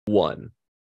One.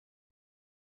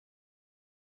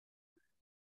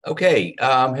 Okay.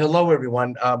 Hello,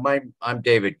 everyone. I'm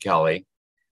David Kelley.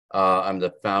 I'm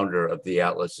the founder of the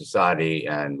Atlas Society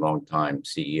and longtime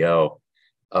CEO,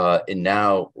 and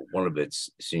now one of its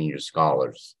senior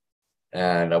scholars.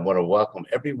 And I want to welcome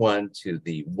everyone to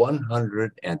the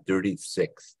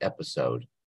 136th episode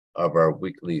of our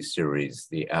weekly series,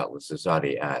 The Atlas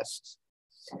Society Asks.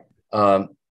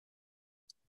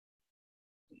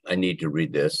 I need to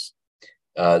read this.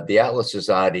 The Atlas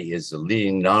Society is the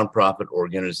leading nonprofit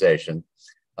organization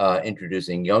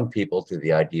introducing young people to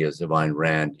the ideas of Ayn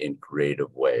Rand in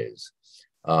creative ways.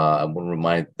 I want to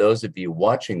remind those of you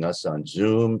watching us on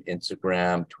Zoom,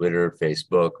 Instagram, Twitter,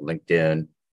 Facebook, LinkedIn,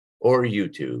 or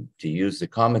YouTube to use the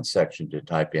comment section to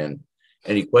type in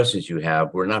any questions you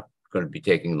have. We're not going to be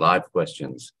taking live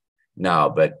questions now,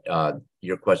 but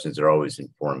your questions are always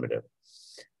informative.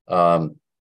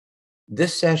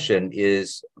 This session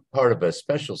is part of a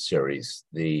special series.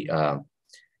 The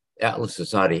Atlas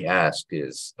Society Ask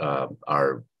is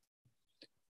our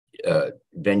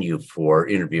venue for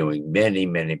interviewing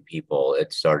many people.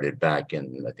 It started back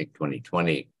in, I think,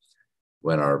 2020,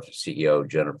 when our CEO,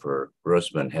 Jennifer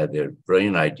Grossman, had the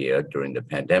brilliant idea during the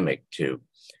pandemic to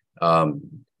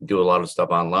do a lot of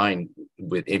stuff online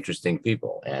with interesting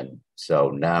people. And so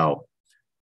now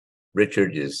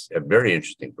Richard is a very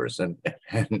interesting person.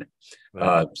 And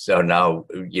so now,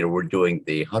 we're doing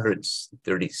the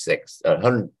 136,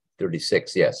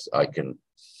 yes,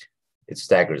 it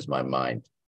staggers my mind.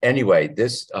 Anyway,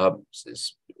 this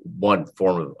is one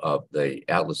form of the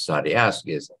Atlas Society Ask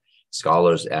is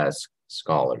scholars ask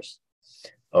scholars.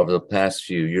 Over the past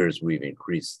few years, we've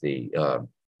increased the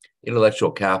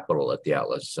intellectual capital at the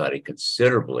Atlas Society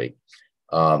considerably.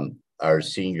 Our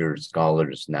senior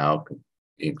scholars now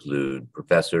include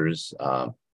professors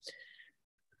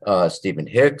Stephen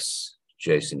Hicks,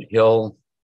 Jason Hill,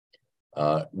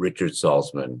 Richard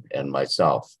Salsman, and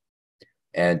myself.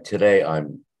 And today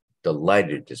I'm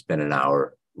delighted to spend an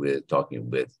hour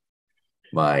talking with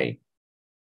my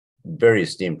very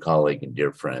esteemed colleague and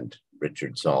dear friend,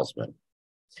 Richard Salsman,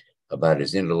 about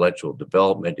his intellectual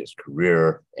development, his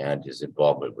career, and his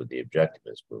involvement with the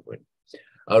objectivist movement.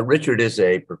 Richard is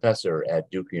a professor at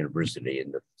Duke University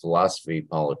in the Philosophy,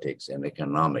 Politics, and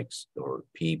Economics, or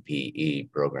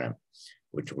PPE program,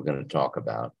 which we're going to talk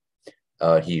about.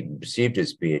 He received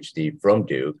his PhD from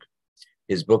Duke.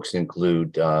 His books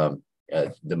include, the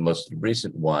most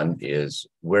recent one is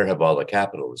Where Have All the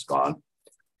Capitalists Gone?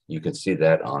 You can see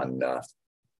that on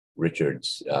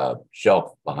Richard's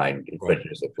shelf behind Richard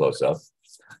as a close-up.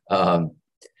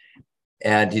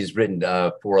 And he's written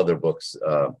 4 other books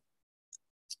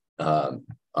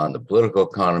on the political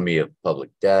economy of public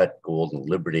debt, gold and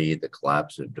liberty, the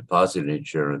collapse of deposit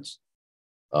insurance,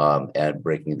 and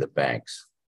breaking the banks.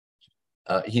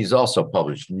 He's also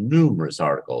published numerous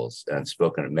articles and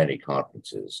spoken at many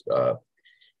conferences. For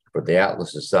the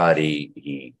Atlas Society,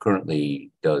 he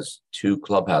currently does 2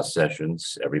 clubhouse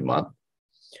sessions every month.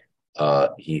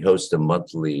 He hosts a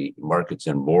monthly Markets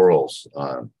and Morals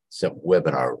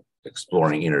webinar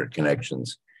exploring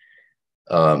interconnections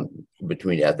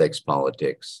between ethics,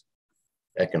 politics,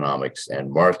 economics,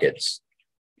 and markets.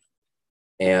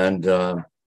 And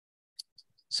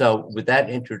so with that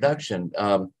introduction,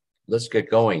 let's get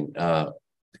going.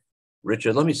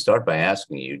 Richard, let me start by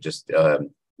asking you just a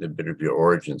bit of your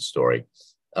origin story.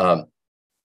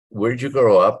 Where did you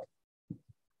grow up?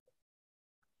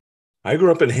 I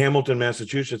grew up in Hamilton,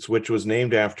 Massachusetts, which was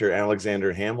named after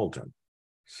Alexander Hamilton.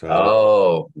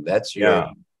 So, that's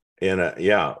your...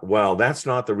 Well, that's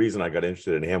not the reason I got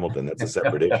interested in Hamilton. That's a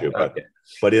separate issue. Okay.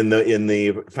 But in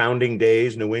the founding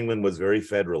days, New England was very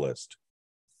Federalist,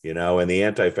 and the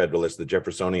anti-Federalists, the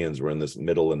Jeffersonians, were in the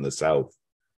middle and the South.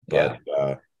 But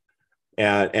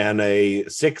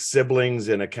and 6 siblings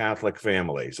in a Catholic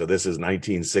family. So this is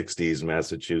 1960s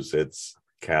Massachusetts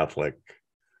Catholic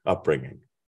upbringing,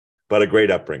 but a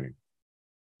great upbringing.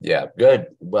 Yeah, good.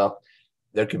 Well,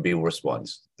 there could be worse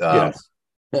ones. Yes.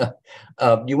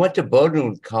 You went to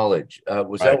Bowdoin College.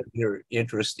 Was Right. that where your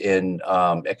interest in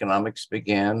economics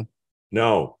began?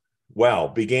 No. Well,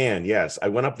 began, yes. I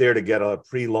went up there to get a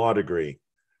pre-law degree.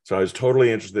 So I was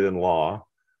totally interested in law.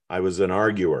 I was an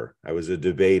arguer. I was a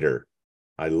debater.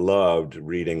 I loved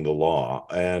reading the law.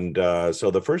 And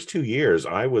so the first 2 years,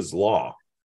 I was law.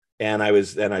 And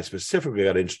I specifically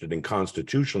got interested in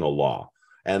constitutional law.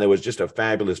 And there was just a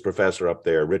fabulous professor up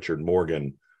there, Richard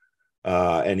Morgan,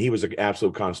 and he was an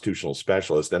absolute constitutional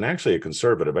specialist and actually a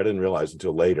conservative. I didn't realize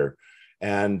until later.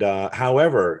 And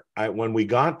however, when we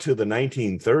got to the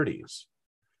 1930s,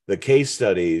 the case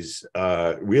studies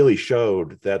really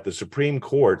showed that the Supreme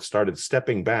Court started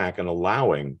stepping back and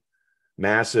allowing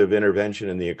massive intervention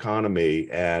in the economy.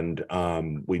 And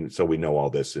we know all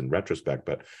this in retrospect,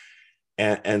 but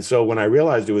and so when I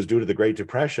realized it was due to the Great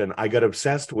Depression, I got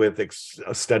obsessed with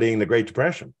studying the Great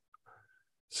Depression.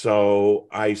 So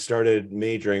I started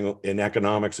majoring in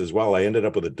economics as well. I ended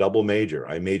up with a double major.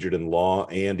 I majored in law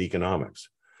and economics.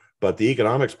 But the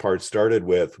economics part started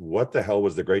with, what the hell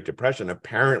was the Great Depression?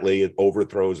 Apparently, it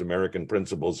overthrows American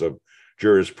principles of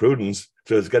jurisprudence.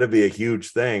 So it's got to be a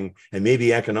huge thing. And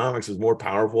maybe economics is more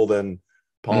powerful than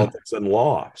politics and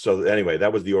law. So anyway,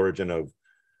 that was the origin of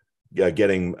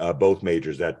getting both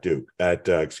majors at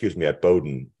at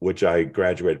Bowdoin, which I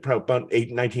graduated probably about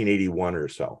 1981 or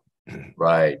so.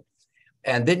 Right.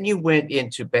 And then you went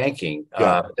into banking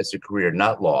as a career,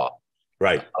 not law.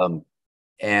 Right.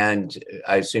 And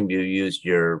I assume you used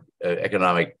your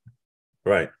economic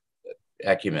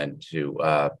acumen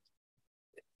to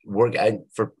work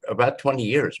for about 20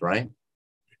 years, right?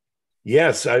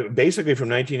 Yes, basically from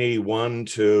 1981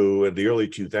 to the early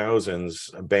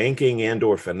 2000s, banking and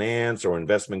or finance or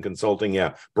investment consulting,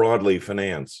 broadly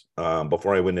finance,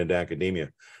 before I went into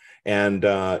academia. And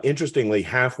interestingly,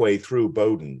 halfway through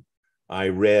Bowdoin, I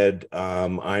read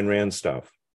Ayn Rand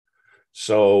stuff.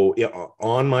 So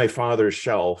on my father's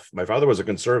shelf, my father was a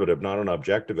conservative, not an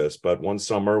objectivist, but one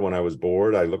summer when I was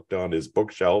bored, I looked on his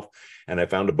bookshelf and I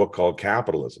found a book called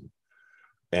Capitalism.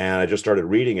 And I just started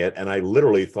reading it, and I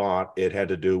literally thought it had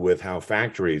to do with how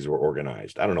factories were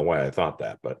organized. I don't know why I thought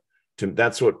that, but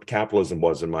that's what capitalism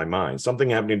was in my mind, something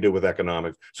having to do with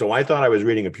economics. So I thought I was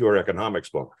reading a pure economics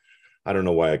book. I don't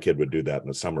know why a kid would do that in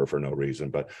the summer for no reason.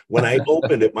 But when I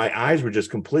opened it, my eyes were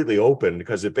just completely open,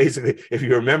 because it basically, if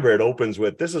you remember, it opens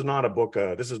with, this is not a book,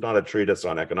 this is not a treatise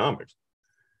on economics.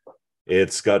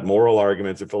 It's got moral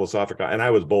arguments and philosophical, and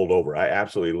I was bowled over. I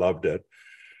absolutely loved it.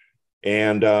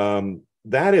 And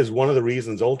that is one of the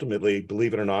reasons, ultimately,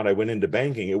 believe it or not, I went into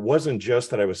banking. It wasn't just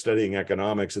that I was studying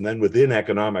economics, and then within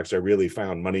economics, I really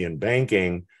found money in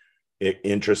banking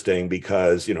interesting,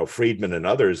 because, Friedman and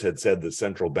others had said the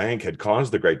central bank had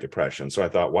caused the Great Depression. So I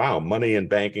thought, wow, money in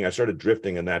banking. I started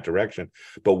drifting in that direction.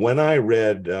 But when I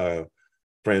read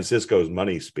Francisco's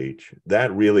money speech,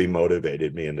 that really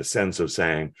motivated me in the sense of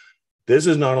saying, this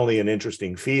is not only an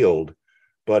interesting field,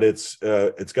 but it's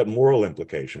got moral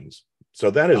implications.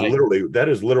 So that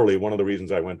is literally one of the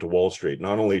reasons I went to Wall Street,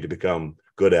 not only to become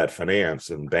good at finance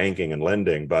and banking and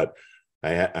lending, but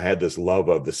I had this love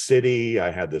of the city. I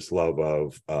had this love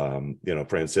of,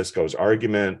 Francisco's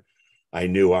argument. I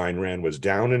knew Ayn Rand was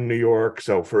down in New York.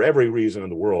 So for every reason in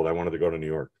the world, I wanted to go to New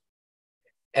York.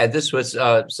 And this was,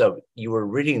 so you were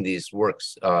reading these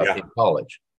works in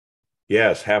college?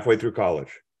 Yes, halfway through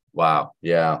college. Wow.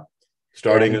 Yeah.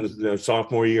 Starting in the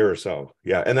sophomore year or so.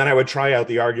 Yeah. And then I would try out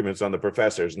the arguments on the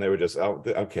professors, and they would just, oh,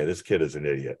 okay, this kid is an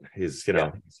idiot. He's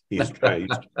drinking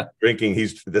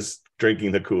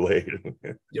the Kool-Aid.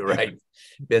 You're right.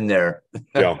 Been there.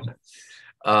 Yeah.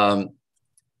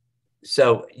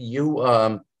 So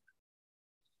you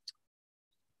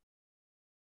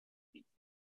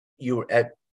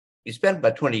spent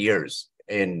about 20 years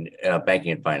in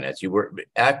banking and finance. You were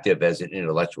active as an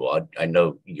intellectual. I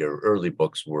know your early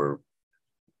books were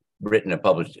written and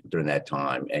published during that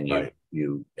time, and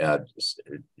you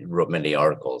wrote many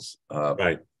articles.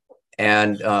 Right.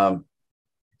 And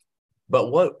but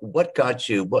what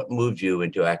moved you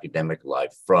into academic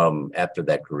life from after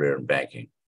that career in banking?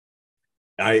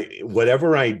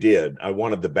 Whatever I did, I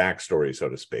wanted the backstory, so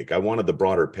to speak. I wanted the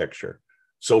broader picture.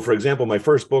 So, for example, my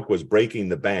first book was Breaking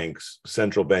the Banks,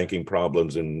 Central Banking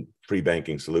Problems and Free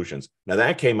Banking Solutions. Now,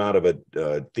 that came out of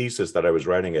a thesis that I was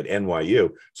writing at NYU.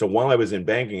 So while I was in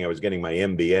banking, I was getting my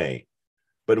MBA.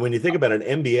 But when you think about an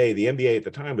MBA, the MBA at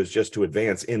the time was just to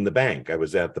advance in the bank. I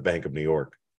was at the Bank of New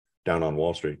York down on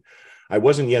Wall Street. I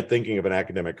wasn't yet thinking of an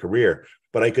academic career,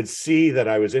 but I could see that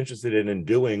I was interested in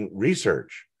doing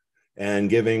research and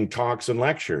giving talks and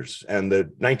lectures. And the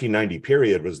 1990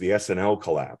 period was the S&L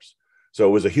collapse. So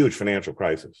it was a huge financial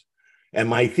crisis. And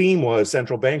my theme was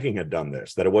central banking had done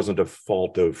this, that it wasn't a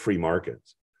fault of free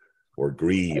markets or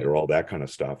greed or all that kind of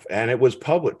stuff. And it was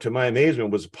published, to my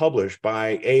amazement, was published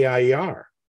by AIER,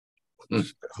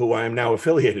 who I am now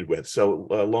affiliated with. So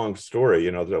long story,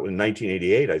 in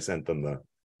 1988, I sent them the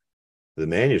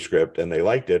manuscript, and they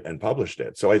liked it and published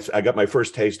it. So I got my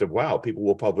first taste of, wow, people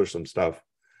will publish some stuff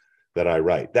that I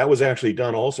write. That was actually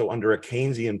done also under a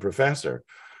Keynesian professor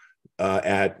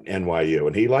at NYU,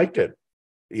 and he liked it,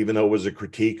 even though it was a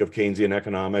critique of Keynesian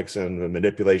economics and the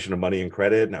manipulation of money and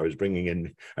credit. And I was bringing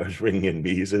in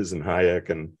Mises and Hayek,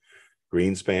 and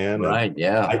Greenspan. And Right.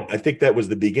 Yeah. I think that was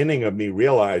the beginning of me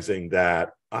realizing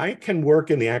that I can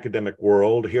work in the academic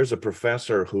world. Here's a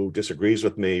professor who disagrees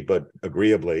with me, but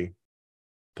agreeably,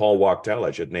 Paul Wachtel,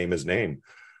 I should name his name,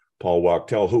 Paul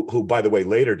Wachtel, who, by the way,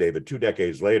 later, David, 2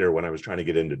 decades later, when I was trying to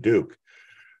get into Duke,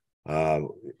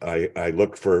 I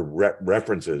looked for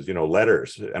references,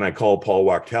 letters, and I called Paul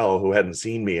Wachtel, who hadn't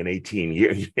seen me in 18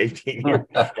 years. 18 years.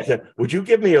 I said, "Would you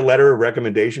give me a letter of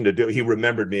recommendation to do?" He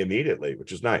remembered me immediately,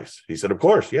 which is nice. He said, "Of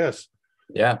course, yes."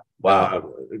 Yeah.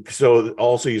 Wow. So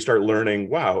also you start learning,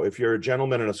 wow, if you're a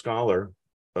gentleman and a scholar,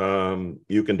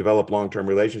 you can develop long-term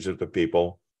relationships with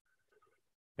people,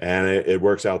 and it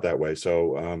works out that way.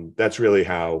 So that's really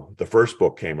how the first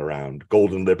book came around.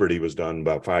 Golden Liberty was done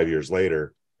about 5 years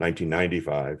later,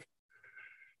 1995,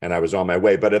 and I was on my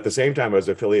way. But at the same time, I was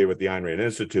affiliated with the Ayn Rand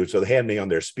Institute, so they had me on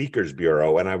their speakers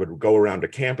bureau, and I would go around to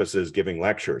campuses giving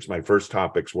lectures. My first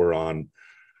topics were on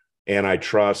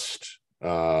antitrust,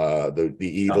 the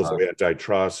evils of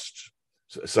antitrust.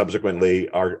 Subsequently,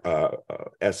 our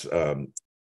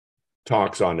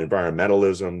talks on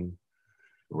environmentalism.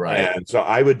 Right. And so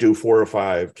I would do 4 or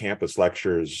 5 campus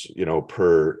lectures,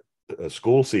 per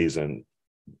school season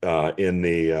in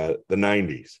the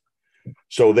 90s.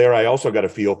 So there I also got a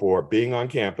feel for being on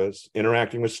campus,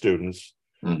 interacting with students,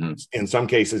 in some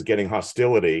cases getting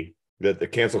hostility. That the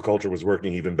cancel culture was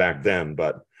working even back then.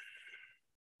 But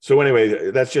so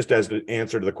anyway, that's just as the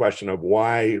answer to the question of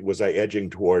why was I edging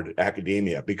toward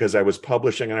academia? Because I was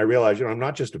publishing and I realized, I'm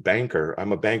not just a banker.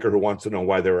 I'm a banker who wants to know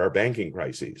why there are banking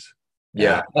crises.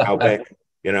 Yeah.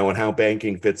 And how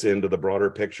banking fits into the broader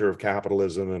picture of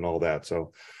capitalism and all that.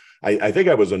 So I think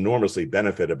I was enormously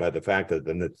benefited by the fact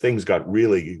that things got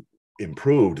really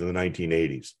improved in the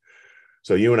 1980s.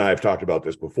 So you and I have talked about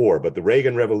this before, but the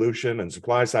Reagan Revolution and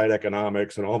supply side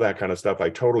economics and all that kind of stuff, I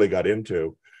totally got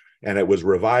into, and it was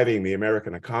reviving the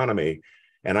American economy.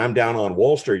 And I'm down on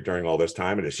Wall Street during all this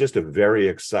time, and it's just a very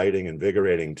exciting,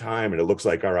 invigorating time. And it looks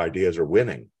like our ideas are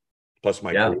winning. Plus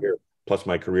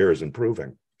my career is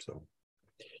improving.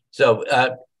 So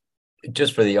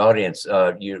just for the audience,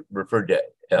 you referred to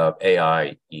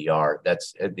AIER.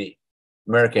 That's the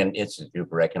American Institute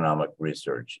for Economic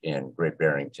Research in Great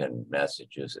Barrington,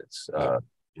 Massachusetts.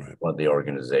 Right. One of the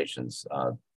organizations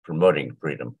promoting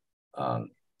freedom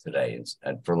today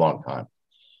and for a long time.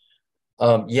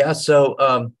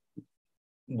 So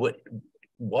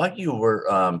what you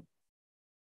were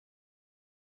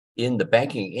in the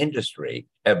banking industry,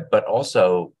 but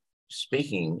also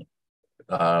speaking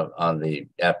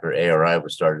after ARI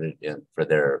was started for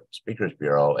their speakers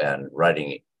bureau and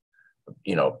writing,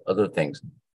 other things.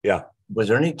 Yeah. Was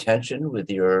there any tension with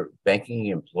your banking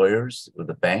employers, with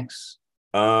the banks?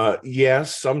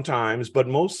 Yes, sometimes, but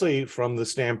mostly from the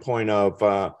standpoint of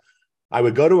I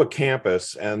would go to a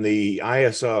campus and the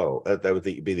ISO, that would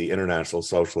be the International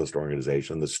Socialist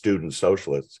Organization, the student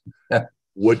socialists,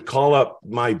 would call up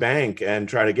my bank and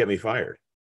try to get me fired.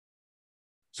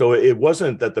 So it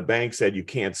wasn't that the bank said you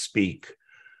can't speak,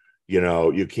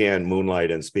 you can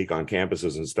moonlight and speak on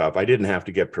campuses and stuff. I didn't have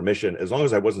to get permission as long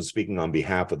as I wasn't speaking on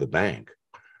behalf of the bank.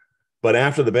 But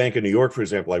after the Bank of New York, for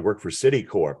example, I worked for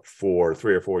Citicorp for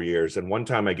 3 or 4 years. And one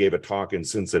time I gave a talk in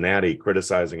Cincinnati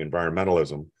criticizing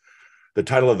environmentalism. The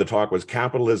title of the talk was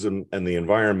Capitalism and the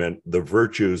Environment, the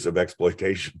Virtues of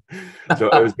Exploitation. So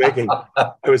I was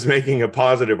making a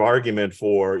positive argument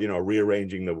for,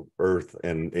 rearranging the earth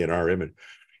and in our image.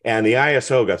 And the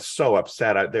ISO got so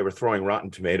upset. They were throwing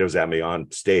rotten tomatoes at me on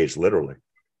stage, literally.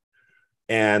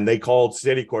 And they called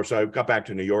Citicorp. So I got back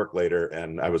to New York later,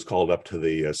 and I was called up to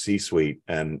the C-suite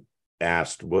and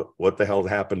asked, what the hell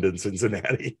happened in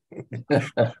Cincinnati?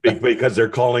 Because they're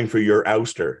calling for your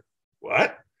ouster.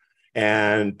 What?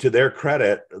 And to their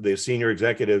credit, the senior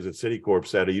executives at Citicorp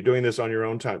said, "Are you doing this on your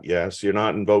own time?" "Yes." "You're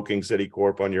not invoking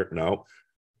Citicorp on your..." "No."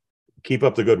 "Keep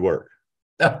up the good work."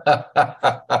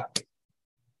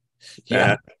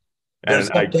 Yeah. There's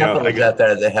some capitalists out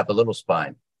there that have a little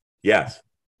spine. Yes.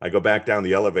 I go back down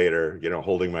the elevator,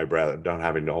 holding my breath, not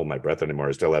having to hold my breath anymore.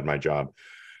 I still had my job.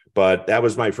 But that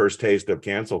was my first taste of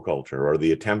cancel culture, or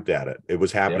the attempt at it. It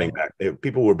was happening back.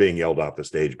 People were being yelled off the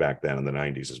stage back then in the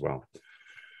 90s as well.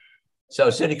 So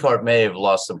Citicorp may have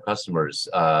lost some customers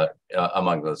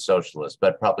among the socialists,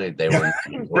 but probably they were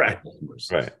right. Customers.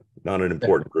 Right. Not an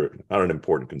important group, not an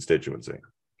important constituency.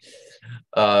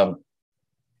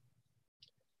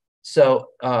 So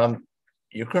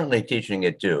you're currently teaching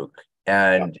at Duke,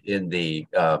 and in the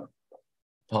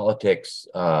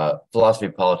philosophy,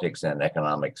 politics, and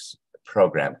economics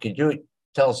program. Could you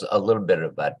tell us a little bit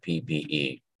about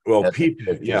PPE? Well,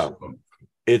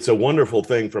 It's a wonderful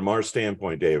thing from our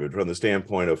standpoint, David, from the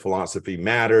standpoint of philosophy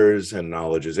matters and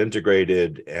knowledge is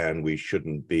integrated, and we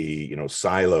shouldn't be,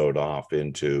 siloed off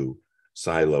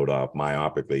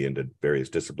myopically into various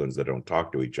disciplines that don't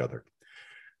talk to each other.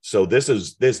 So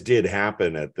this did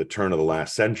happen at the turn of the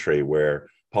last century, where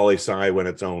poli-sci went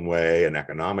its own way and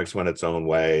economics went its own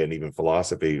way, and even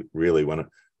philosophy really not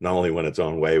only went its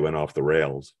own way, went off the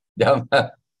rails. Yeah.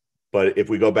 But if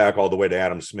we go back all the way to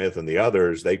Adam Smith and the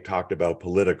others, they talked about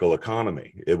political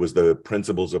economy. It was the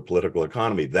principles of political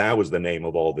economy. That was the name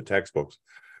of all the textbooks.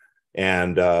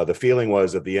 And the feeling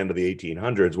was at the end of the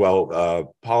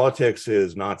 1800s, politics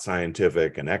is not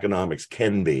scientific and economics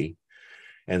can be.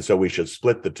 And so we should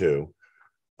split the two.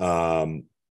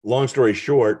 Long story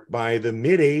short, by the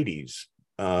mid 80s,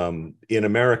 in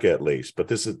America at least, but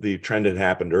this is the trend that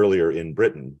happened earlier in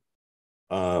Britain,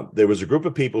 there was a group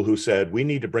of people who said, we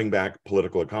need to bring back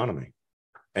political economy.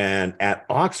 And at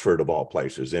Oxford, of all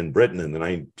places, in Britain in the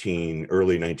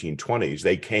early 1920s,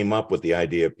 they came up with the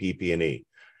idea of PP&E.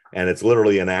 And it's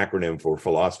literally an acronym for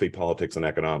philosophy, politics, and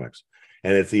economics.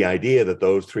 And it's the idea that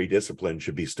those three disciplines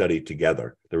should be studied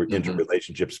together, the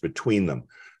interrelationships between them.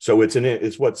 So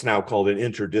it's what's now called an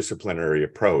interdisciplinary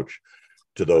approach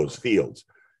to those fields.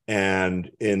 And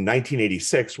in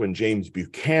 1986, when James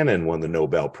Buchanan won the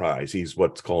Nobel Prize, he's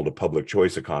what's called a public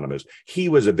choice economist. He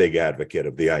was a big advocate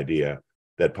of the idea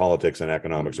that politics and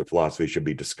economics or philosophy should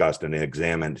be discussed and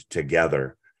examined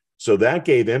together. So that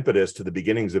gave impetus to the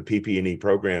beginnings of PP&E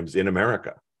programs in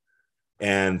America.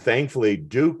 And thankfully,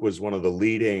 Duke was one of the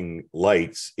leading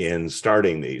lights in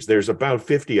starting these. There's about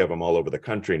 50 of them all over the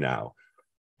country now.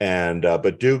 And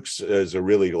but Duke's is a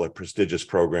really prestigious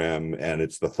program, and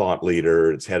it's the thought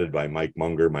leader. It's headed by Mike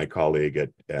Munger, my colleague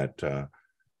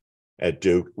at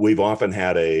Duke. We've often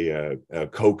had a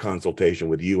co-consultation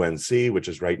with UNC, which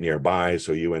is right nearby.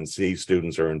 So UNC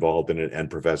students are involved in it, and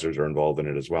professors are involved in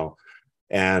it as well.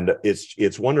 And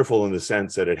it's wonderful in the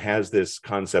sense that it has this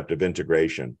concept of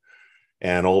integration,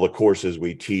 and all the courses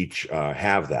we teach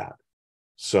have that.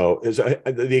 So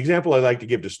the example I like to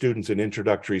give to students in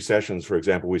introductory sessions, for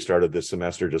example, we started this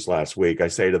semester just last week, I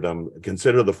say to them,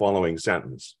 consider the following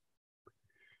sentence.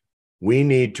 We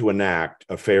need to enact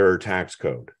a fairer tax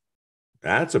code.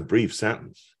 That's a brief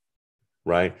sentence,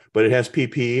 right? But it has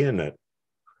PPE in it.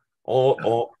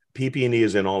 All PPE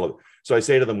is in all of it. So I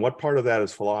say to them, what part of that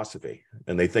is philosophy?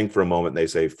 And they think for a moment, and they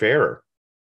say, fairer,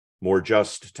 more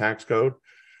just tax code.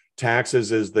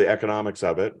 Taxes is the economics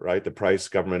of it, right? The price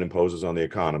government imposes on the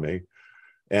economy.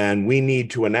 And we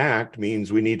need to enact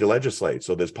means we need to legislate.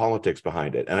 So there's politics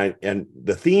behind it. And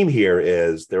the theme here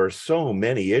is there are so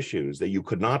many issues that you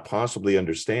could not possibly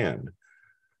understand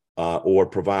or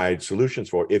provide solutions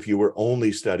for if you were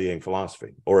only studying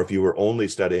philosophy, or if you were only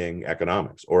studying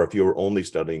economics, or if you were only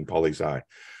studying poli-sci.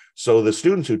 So the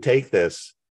students who take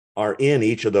this are in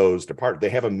each of those departments.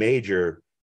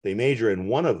 They major in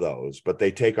one of those, but they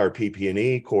take our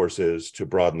PP&E courses to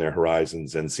broaden their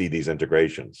horizons and see these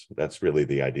integrations. That's really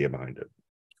the idea behind it.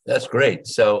 That's great.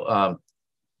 So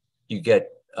you get,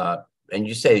 and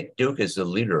you say Duke is the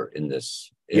leader in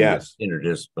this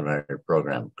interdisciplinary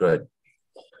program. Good.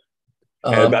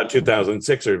 About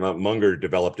 2006, or Munger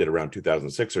developed it around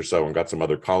 2006 or so and got some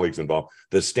other colleagues involved.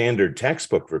 The standard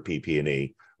textbook for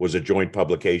PP&E was a joint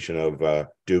publication of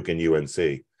Duke and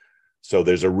UNC. So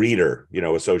there's a reader,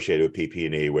 associated with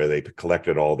PP&E where they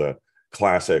collected all the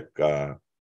classic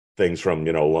things from,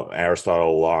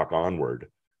 Aristotle, Locke onward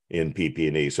in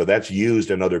PP&E. So that's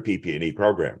used in other PP&E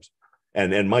programs.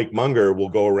 And Mike Munger will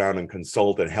go around and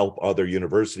consult and help other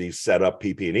universities set up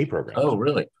PP&E programs. Oh,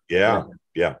 really? Yeah.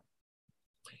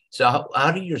 So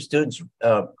how do your students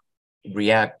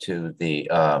react to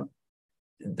the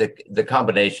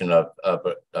combination of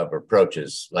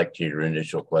approaches, like to your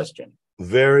initial question?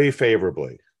 Very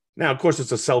favorably. Now, of course,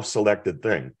 it's a self-selected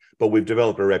thing, but we've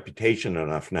developed a reputation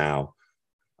enough now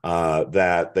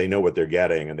that they know what they're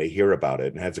getting and they hear about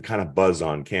it, and it has a kind of buzz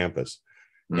on campus.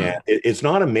 And it's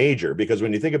not a major, because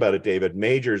when you think about it, David,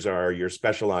 majors are you're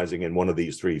specializing in one of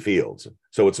these three fields.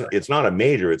 So it's not a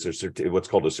major, it's what's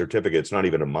called a certificate. It's not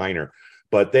even a minor,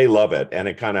 but they love it. And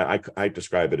it kind of, I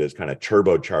describe it as kind of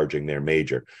turbocharging their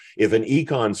major. If an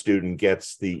econ student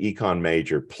gets the econ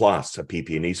major plus a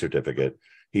PP&E certificate,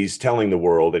 he's telling the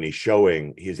world and he's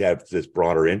showing he's had this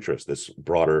broader interest, this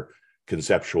broader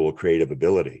conceptual creative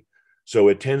ability. So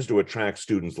it tends to attract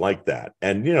students like that.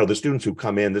 And, the students who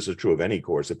come in, this is true of any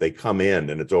course, if they come in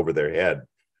and it's over their head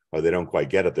or they don't quite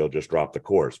get it, they'll just drop the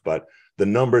course. But the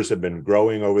numbers have been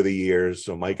growing over the years.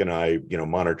 So Mike and I,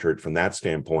 monitor it from that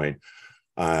standpoint.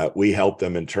 We help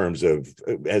them in terms of,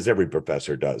 as every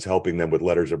professor does, helping them with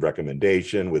letters of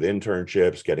recommendation, with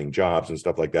internships, getting jobs and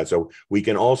stuff like that. So we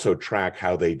can also track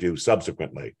how they do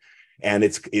subsequently. And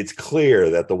it's clear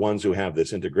that the ones who have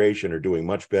this integration are doing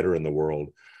much better in the world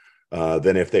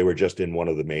than if they were just in one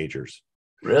of the majors.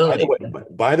 Really?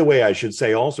 By the way, I should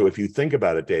say also, if you think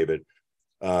about it, David,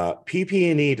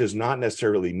 PP&E does not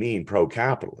necessarily mean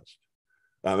pro-capitalist.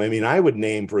 I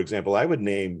mean, for example, I would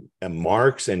name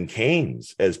Marx and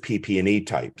Keynes as PP&E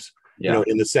types,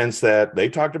 in the sense that they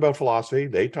talked about philosophy,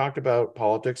 they talked about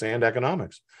politics and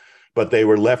economics, but they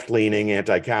were left-leaning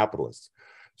anti-capitalists.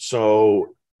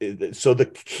 So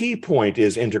the key point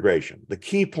is integration. The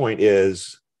key point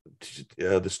is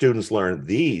the students learn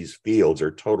these fields are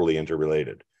totally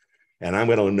interrelated. And I'm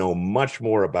going to know much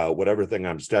more about whatever thing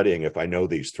I'm studying if I know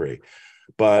these three.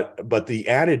 But the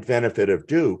added benefit of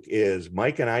Duke is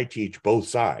Mike and I teach both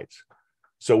sides.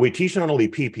 So we teach not only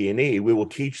PP&E, we will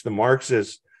teach the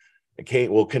Marxist,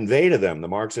 we'll convey to them the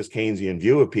Marxist Keynesian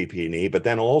view of PP&E, but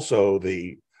then also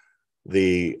the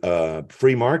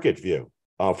free market view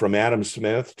from Adam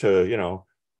Smith to,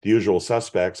 the usual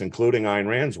suspects, including Ayn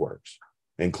Rand's works,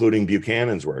 including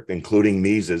Buchanan's work, including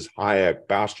Mises, Hayek,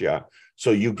 Bastiat. So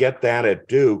you get that at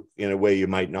Duke in a way you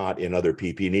might not in other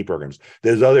PP&E programs.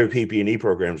 There's other PP&E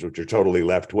programs which are totally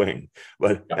left-wing,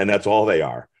 and that's all they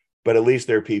are. But at least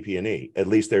they're PP&E. At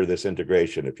least they're this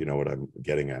integration, if you know what I'm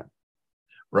getting at.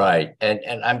 Right.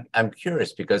 And I'm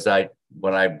curious because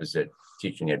when I was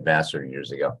teaching at Vassar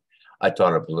years ago, I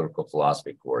taught a political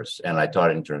philosophy course, and I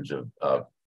taught it in terms of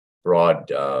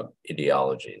broad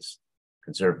ideologies,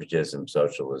 conservatism,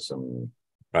 socialism,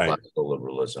 classical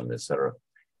liberalism, et cetera.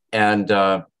 And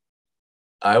I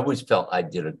always felt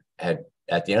at the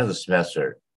end of the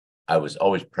semester, I was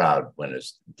always proud when it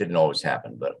didn't always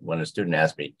happen, but when a student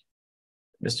asked me,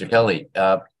 Mr. Kelley,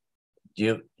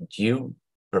 do you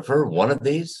prefer one of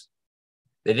these?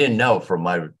 They didn't know from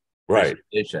my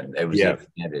presentation. It was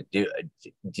intended. Do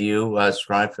you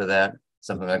strive for that?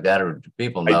 Something like that, or do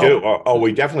people know? I do. Oh,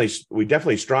 we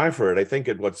definitely strive for it. I think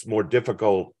what's more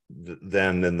difficult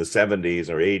than in the 70s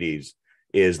or 80s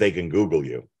is they can Google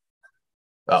you.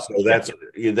 So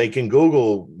they can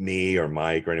Google me or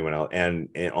Mike or anyone else and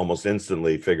almost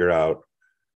instantly figure out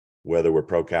whether we're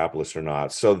pro-capitalist or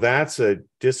not. So that's a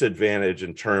disadvantage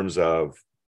in terms of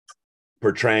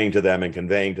portraying to them and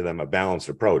conveying to them a balanced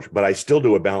approach. But I still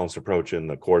do a balanced approach in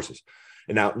the courses.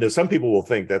 And now some people will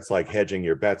think that's like hedging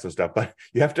your bets and stuff, but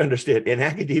you have to understand in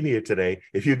academia today,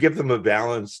 if you give them a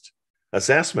balanced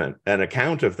assessment, an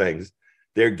account of things,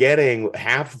 they're getting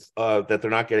half that they're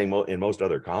not getting in most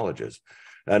other colleges.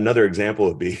 Another example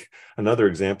of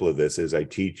this is I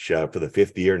teach for the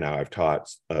 5th year now. I've taught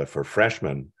for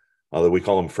freshmen, although we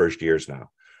call them first years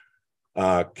now,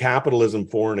 Capitalism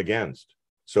For and Against.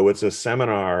 So it's a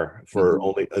seminar for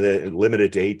only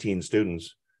limited to 18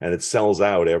 students, and it sells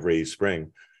out every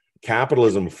spring.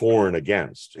 Capitalism For and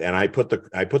Against, and I put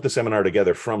the seminar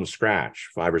together from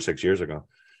scratch 5 or 6 years ago.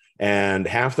 And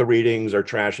half the readings are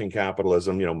trashing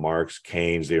capitalism, Marx,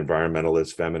 Keynes, the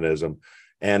environmentalists, feminism.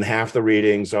 And half the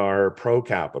readings are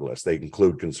pro-capitalist. They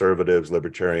include conservatives,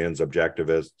 libertarians,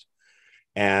 objectivists.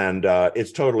 And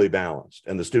it's totally balanced.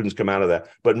 And the students come out of that.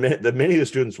 But many of the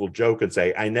students will joke and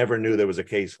say, I never knew there was a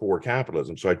case for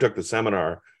capitalism. So I took the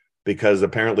seminar because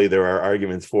apparently there are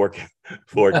arguments for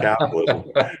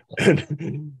capitalism.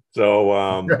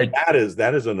 So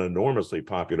that is an enormously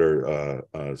popular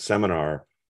seminar.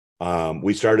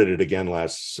 We started it again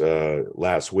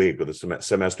last week with the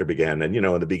semester began. And,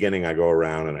 in the beginning, I go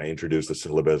around and I introduce the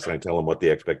syllabus and I tell them what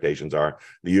the expectations are,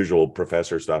 the usual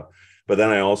professor stuff. But then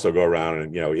I also go around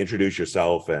and, introduce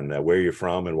yourself and where you're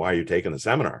from and why you're taking the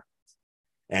seminar.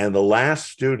 And the last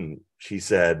student, she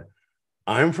said,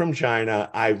 I'm from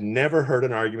China. I've never heard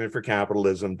an argument for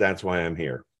capitalism. That's why I'm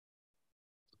here.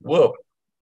 Whoa.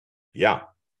 Yeah.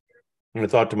 And I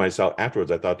thought to myself,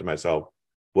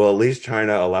 well, at least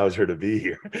China allows her to be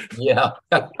here. Yeah.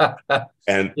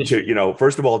 And to,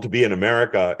 first of all, to be in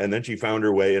America, and then she found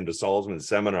her way into Salsman's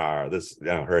seminar.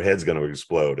 Her head's going to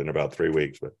explode in about 3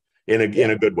 weeks, but in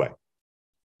a good way.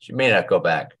 She may not go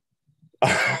back.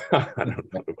 I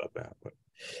don't know about that. But.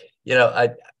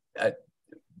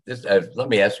 Let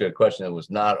me ask you a question that was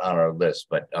not on our list,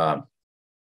 but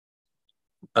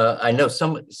I know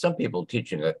some people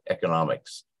teaching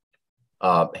economics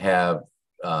have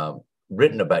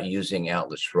written about using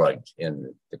Atlas Shrugged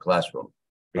in the classroom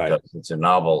because it's a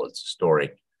novel, it's a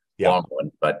story, long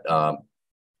one, but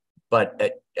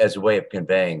as a way of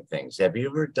conveying things. Have you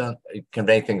ever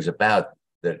convey things about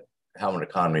how an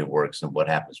economy works and what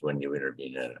happens when you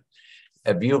intervene in it?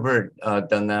 Have you ever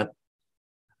done that?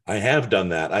 I have done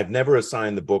that. I've never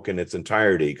assigned the book in its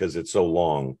entirety because it's so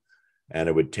long and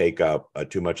it would take up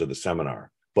too much of the seminar.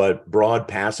 But broad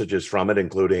passages from it,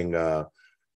 including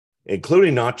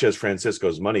not just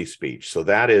Francisco's money speech. So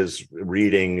that is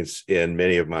readings in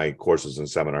many of my courses and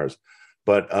seminars,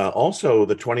 but also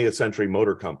the 20th Century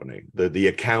Motor Company, the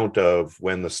account of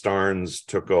when the Starnes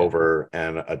took over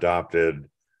and adopted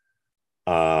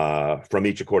from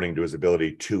each according to his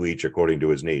ability to each according to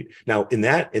his need. Now, in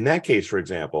that case, for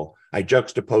example, I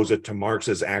juxtapose it to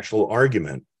Marx's actual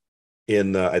argument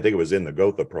I think it was in the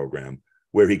Gotha program,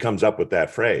 where he comes up with that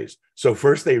phrase. So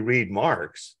first they read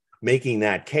Marx making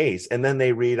that case, and then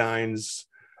they read Ein's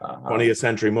 20th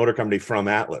Century Motor Company from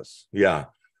Atlas. Yeah.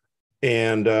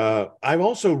 And I've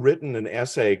also written an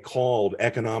essay called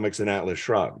Economics in Atlas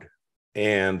Shrugged.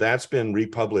 And that's been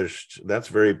republished. That's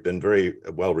been very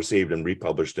well received and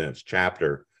republished in its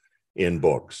chapter in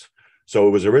books. So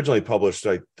it was originally published,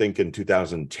 I think, in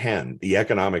 2010, The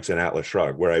Economics in Atlas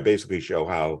Shrugged, where I basically show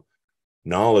how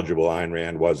knowledgeable Ayn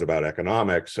Rand was about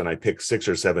economics. And I pick 6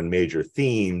 or 7 major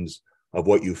themes of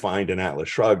what you find in Atlas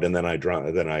Shrugged, and then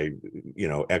I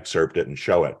excerpt it and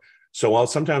show it. So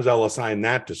sometimes I'll assign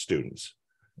that to students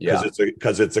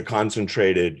because it's a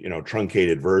concentrated,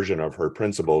 truncated version of her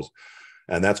principles.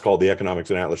 And that's called The Economics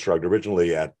in Atlas Shrugged,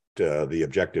 originally at the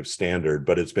Objective Standard,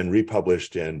 but it's been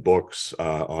republished in books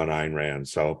on Ayn Rand.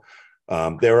 So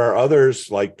there are others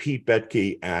like Pete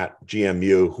Betke at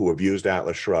GMU who have used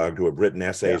Atlas Shrugged, who have written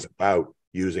essays about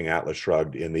using Atlas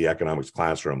Shrugged in the economics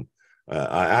classroom.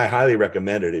 I highly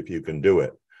recommend it if you can do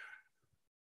it,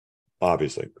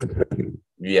 obviously.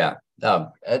 Yeah,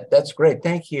 that's great.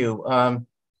 Thank you.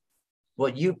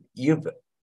 Well, you've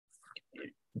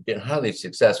been highly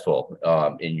successful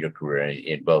in your career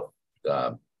in both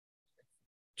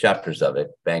chapters of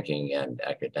it, banking and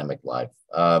academic life.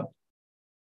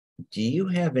 Do you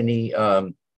have any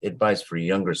advice for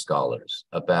younger scholars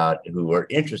who are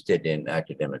interested in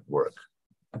academic work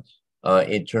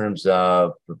in terms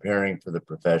of preparing for the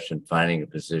profession, finding a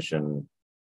position,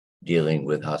 dealing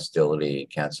with hostility,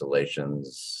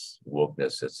 cancellations,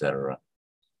 wokeness, etc.?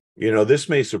 This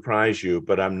may surprise you,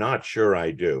 but I'm not sure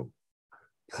I do.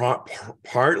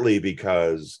 Partly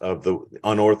because of the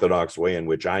unorthodox way in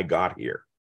which I got here,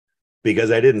 because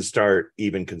I didn't start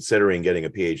even considering getting a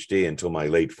PhD until my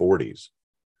late 40s.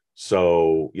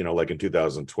 So, like in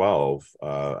 2012,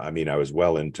 I was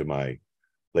well into my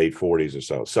late 40s or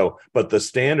so. So, but the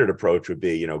standard approach would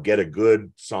be, get a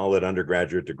good, solid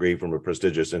undergraduate degree from a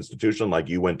prestigious institution, like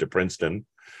you went to Princeton,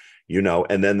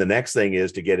 and then the next thing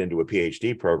is to get into a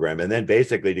PhD program, and then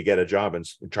basically to get a job and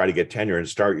try to get tenure and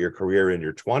start your career in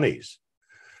your 20s.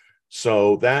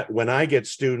 So that when I get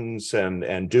students,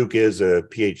 and Duke is a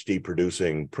PhD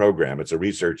producing program, it's a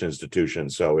research institution,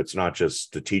 so it's not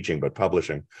just the teaching, but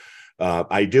publishing.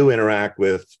 I do interact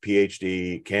with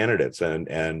PhD candidates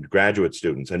and graduate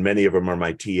students, and many of them are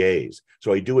my TAs.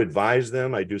 So I do advise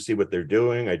them. I do see what they're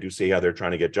doing. I do see how they're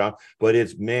trying to get jobs. But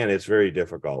it's very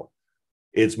difficult.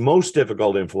 It's most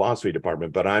difficult in philosophy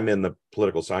department, but I'm in the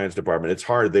political science department. It's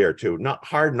hard there too. Not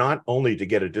only to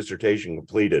get a dissertation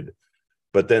completed,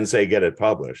 but then say get it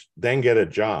published, then get a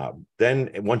job.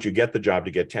 Then once you get the job,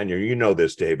 to get tenure,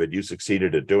 this, David, you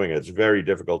succeeded at doing it. It's very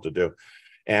difficult to do.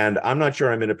 And I'm not sure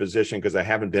I'm in a position, because I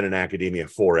haven't been in academia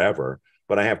forever,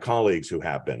 but I have colleagues who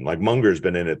have been. Like Munger's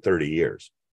been in it 30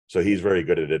 years. So he's very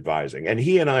good at advising. And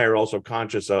he and I are also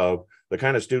conscious of the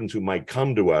kind of students who might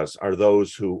come to us are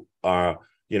those who are,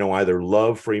 either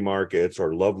love free markets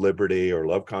or love liberty or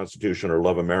love Constitution or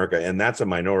love America. And that's a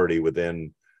minority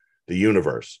within the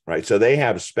universe, right? So they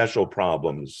have special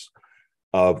problems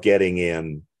of getting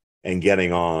in and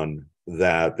getting on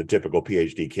that the typical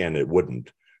PhD candidate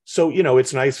wouldn't. So,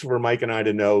 it's nice for Mike and I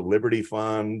to know Liberty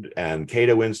Fund and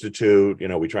Cato Institute.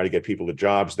 We try to get people to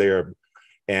jobs there.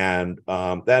 And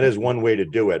that is one way to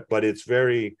do it, but it's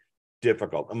very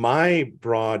difficult. My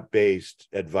broad-based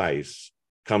advice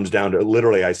comes down to,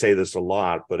 literally, I say this a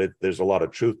lot, but there's a lot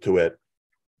of truth to it.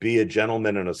 Be a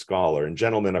gentleman and a scholar. And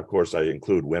gentlemen, of course, I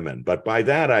include women. But by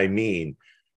that, I mean,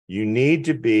 you need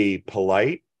to be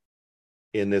polite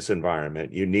in this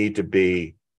environment. You need to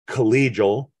be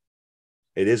collegial.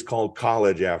 It is called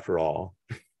college, after all.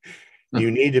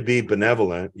 You need to be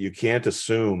benevolent. You can't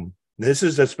assume. This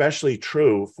is especially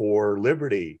true for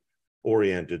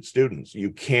liberty-oriented students.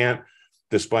 You can't,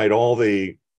 despite all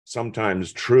the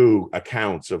sometimes true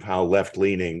accounts of how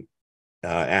left-leaning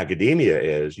academia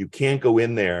is, you can't go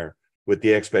in there with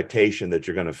the expectation that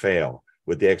you're going to fail,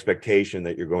 with the expectation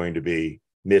that you're going to be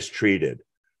mistreated.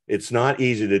 It's not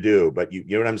easy to do, but you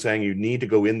know what I'm saying? You need to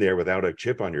go in there without a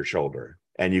chip on your shoulder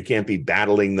and you can't be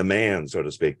battling the man, so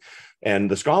to speak. And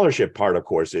the scholarship part, of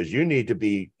course, is you need to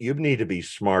be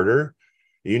smarter,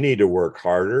 you need to work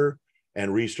harder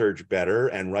and research better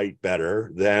and write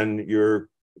better than your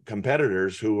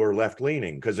competitors who are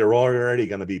left-leaning, because they're already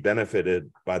going to be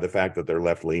benefited by the fact that they're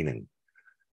left-leaning.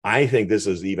 I think this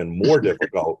is even more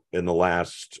difficult in the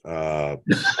last 5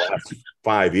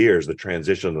 years, the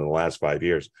transition in the last 5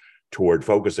 years toward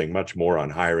focusing much more on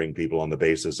hiring people on the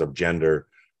basis of gender,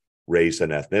 race,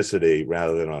 and ethnicity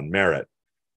rather than on merit.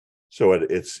 So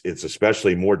it's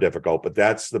especially more difficult, but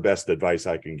that's the best advice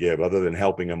I can give, other than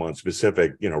helping them on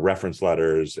specific, reference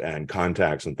letters and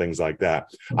contacts and things like that.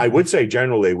 I would say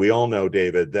generally, we all know,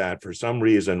 David, that for some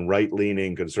reason,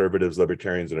 right-leaning conservatives,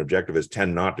 libertarians, and objectivists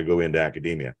tend not to go into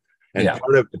academia. And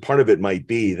part of it might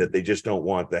be that they just don't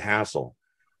want the hassle.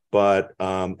 But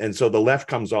and so the left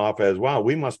comes off as, wow,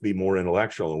 we must be more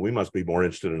intellectual and we must be more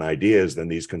interested in ideas than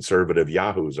these conservative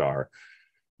yahoos are.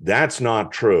 That's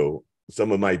not true.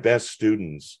 Some of my best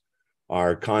students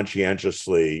are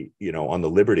conscientiously, on the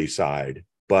liberty side,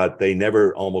 but they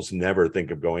almost never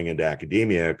think of going into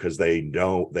academia because they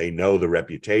know the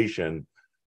reputation.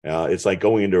 It's like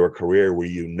going into a career where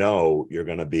you're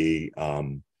going to be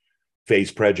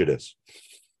face prejudice.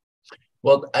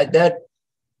 Well,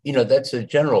 that's a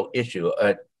general issue.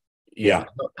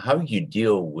 How do you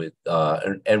deal with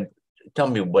and tell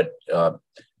me what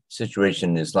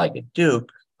situation is like at Duke.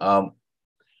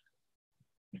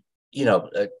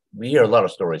 We hear a lot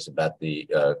of stories about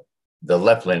the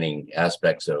left-leaning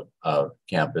aspects of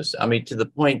campus. I mean, to the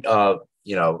point of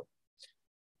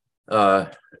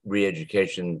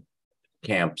re-education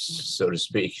camps, so to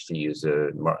speak, to use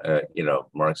a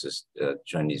Marxist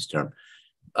Chinese term,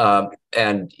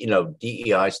 and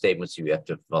DEI statements you have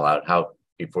to fill out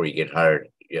before you get hired.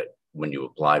 When you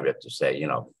apply, you have to say,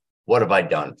 what have I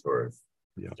done for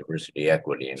diversity,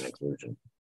 equity, and inclusion,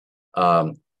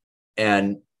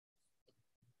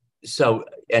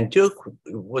 and Duke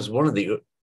was one of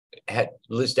at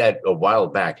least a while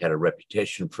back, had a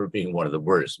reputation for being one of the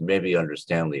worst, maybe under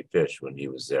Stanley Fish when he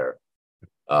was there.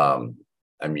 You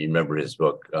remember his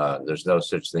book, There's No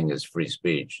Such Thing as Free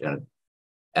Speech,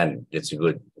 and it's a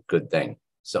good thing,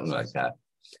 something like that.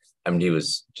 He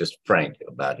was just frank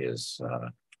about his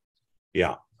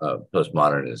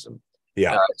postmodernism.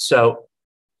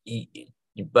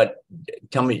 But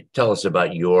tell us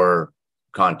about your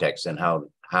context and how,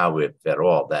 if at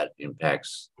all, that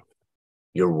impacts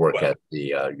your work at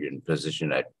your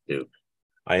position at Duke.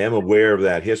 I am aware of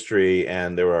that history,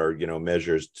 and there are,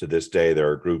 measures to this day. There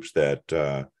are groups that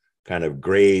kind of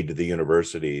grade the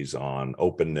universities on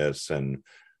openness and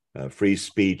free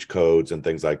speech codes and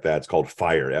things like that. It's called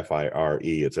FIRE,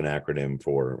 F-I-R-E. It's an acronym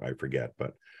for, I forget,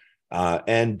 but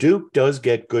and Duke does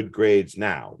get good grades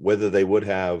now. Whether they would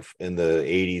have in the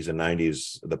 80s and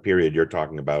 90s, the period you're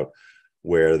talking about,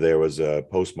 where there was a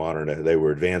postmodern, they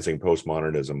were advancing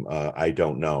postmodernism, I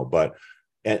don't know. But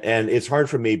and it's hard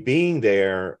for me being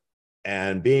there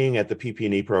and being at the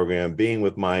PP&E program, being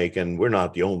with Mike, and we're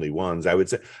not the only ones. I would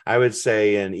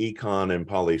say in econ and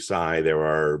poli-sci there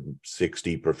are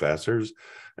 60 professors,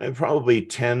 and probably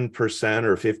 10%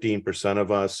 or 15%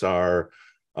 of us are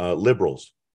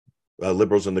liberals.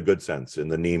 Liberals in the good sense, in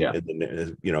the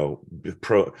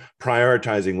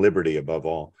prioritizing liberty above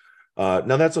all.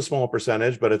 Now that's a small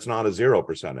percentage, but it's not a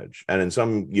 0%. And in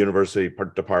some university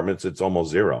departments, it's almost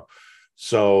zero.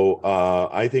 So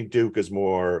I think Duke is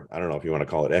more, I don't know if you want to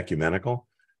call it ecumenical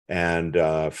and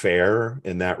fair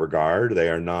in that regard. They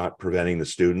are not preventing the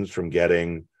students from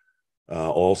getting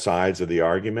all sides of the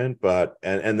argument, but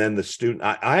and then the student,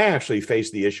 I actually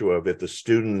face the issue of if the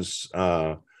students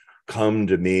come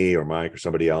to me or Mike or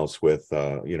somebody else with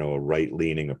a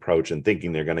right-leaning approach and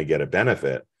thinking they're going to get a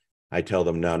benefit, I tell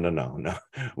them, no.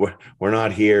 We're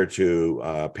not here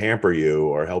to pamper you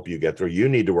or help you get through. You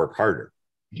need to work harder.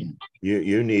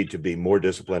 You need to be more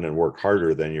disciplined and work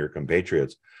harder than your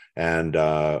compatriots. And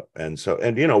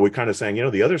we kind of saying,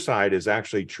 the other side is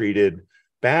actually treated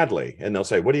badly. And they'll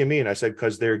say, what do you mean? I said,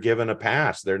 because they're given a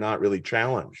pass. They're not really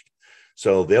challenged.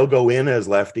 So they'll go in as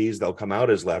lefties, they'll come out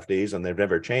as lefties, and they've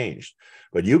never changed.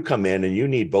 But you come in and you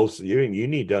need both. You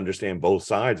need to understand both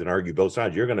sides and argue both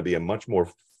sides. You're going to be a much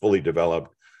more fully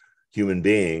developed human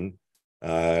being,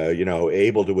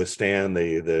 able to withstand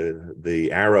the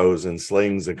arrows and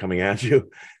slings that are coming at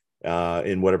you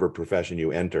in whatever profession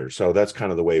you enter. So that's kind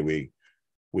of the way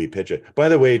we pitch it. By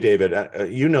the way, David,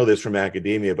 you know this from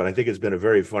academia, but I think it's been a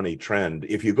very funny trend.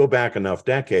 If you go back enough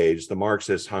decades, the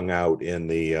Marxists hung out in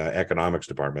the economics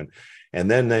department. And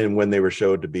then when they were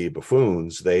showed to be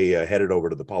buffoons, they headed over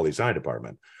to the poli-sci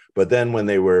department. But then when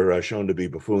they were shown to be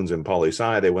buffoons in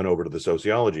poli-sci, they went over to the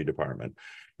sociology department.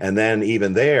 And then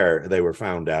even there, they were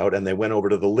found out and they went over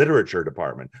to the literature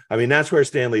department. I mean, that's where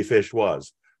Stanley Fish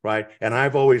was, right? And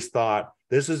I've always thought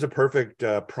this is a perfect,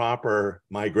 proper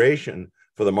migration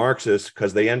for the Marxists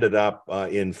because they ended up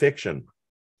in fiction,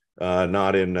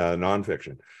 not in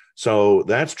nonfiction. So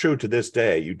that's true to this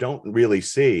day. You don't really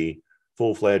see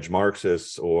full-fledged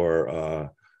Marxists or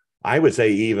I would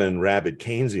say even rabid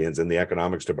Keynesians in the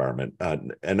economics department,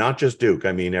 and not just Duke,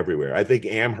 I mean everywhere. I think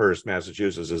Amherst,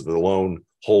 Massachusetts is the lone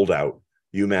holdout.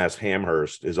 UMass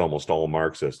Amherst is almost all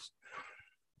Marxists.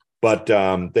 But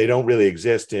they don't really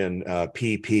exist in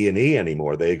P, P, and E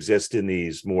anymore. They exist in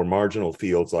these more marginal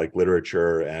fields like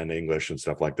literature and English and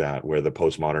stuff like that, where the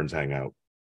postmoderns hang out.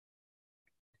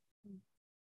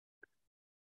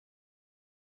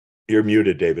 You're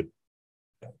muted, David.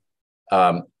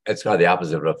 It's kind of the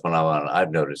opposite of a phenomenon I've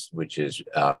noticed, which is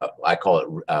I call it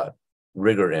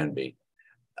rigor envy.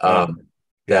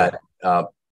 That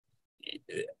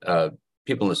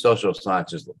people in the social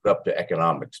sciences look up to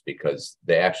economics because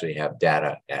they actually have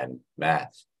data and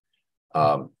math.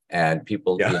 And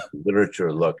people in literature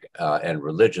and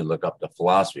religion look up to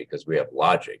philosophy because we have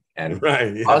logic. And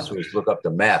philosophers look up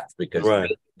to math because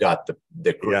they got the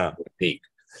peak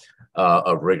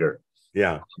of rigor.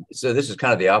 Yeah. So this is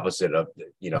kind of the opposite of,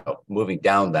 moving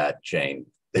down that chain.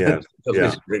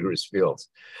 These rigorous fields.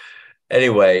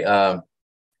 Anyway, I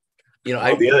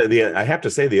have to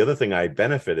say the other thing I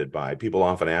benefited by, people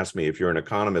often ask me, if you're an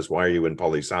economist, why are you in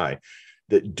poli-sci?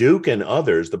 That Duke and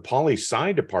others, the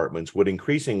poli-sci departments would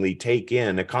increasingly take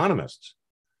in economists.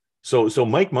 So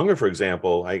Mike Munger, for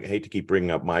example, I hate to keep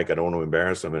bringing up Mike, I don't want to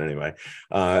embarrass him in any way,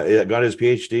 got his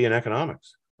PhD in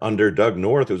economics under Doug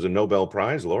North, who's a Nobel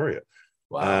Prize laureate.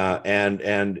 Wow.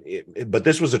 But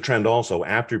this was a trend also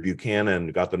after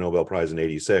Buchanan got the Nobel Prize in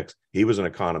 '86. He was an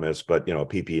economist, but a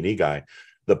PP&E guy.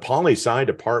 The poli-sci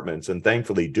departments, and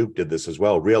thankfully Duke did this as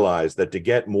well, realized that to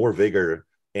get more vigor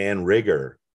and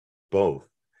rigor, both,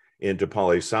 into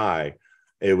poli-sci,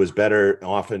 it was better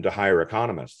often to hire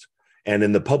economists. And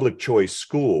in the public choice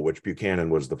school, which Buchanan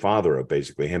was the father of,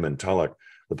 basically him and Tulloch,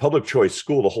 the public choice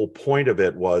school, the whole point of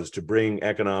it was to bring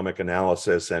economic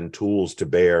analysis and tools to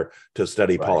bear to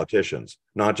study politicians,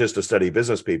 not just to study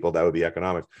business people, that would be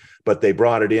economics, but they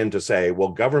brought it in to say, well,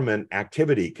 government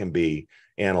activity can be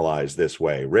analyzed this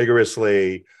way,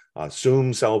 rigorously,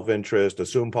 assume self-interest,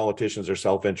 assume politicians are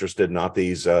self-interested, not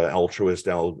these altruist,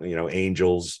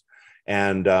 angels.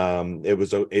 And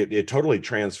it totally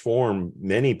transformed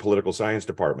many political science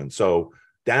departments. So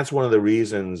that's one of the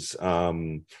reasons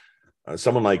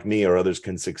someone like me or others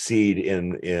can succeed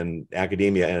in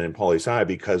academia and in poli-sci,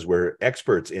 because we're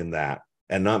experts in that,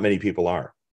 and not many people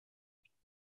are.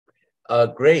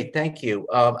 Great, thank you.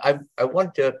 I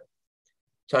want to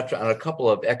touch on a couple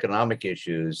of economic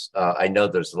issues. I know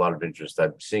there's a lot of interest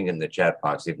I'm seeing in the chat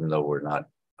box, even though we're not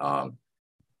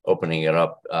opening it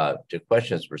up to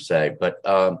questions per se. But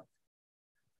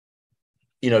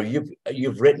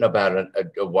you've written about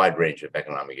a wide range of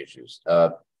economic issues.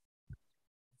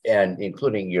 And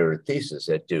including your thesis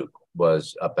at Duke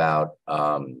was about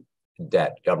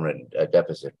debt, government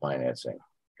deficit financing,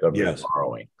 government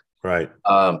borrowing. Right.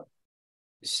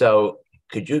 So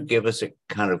could you give us a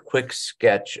kind of quick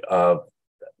sketch of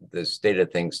the state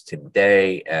of things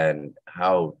today and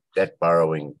how debt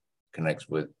borrowing connects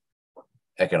with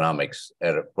economics?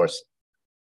 And of course,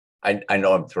 I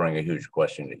know I'm throwing a huge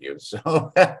question at you,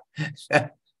 so.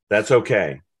 That's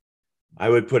okay. I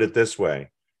would put it this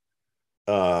way.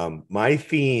 My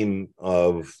theme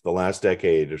of the last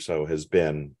decade or so has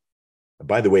been,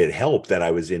 by the way, it helped that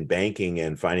I was in banking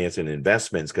and finance and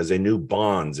investments because I knew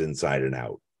bonds inside and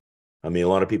out. I mean, a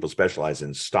lot of people specialize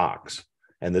in stocks,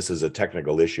 and this is a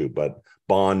technical issue, but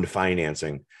bond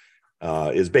financing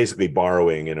is basically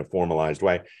borrowing in a formalized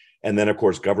way. And then, of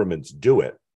course, governments do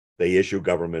it. They issue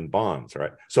government bonds,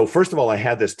 right? So first of all, I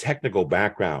had this technical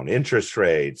background, interest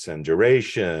rates and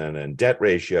duration and debt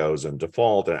ratios and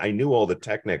default, and I knew all the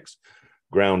techniques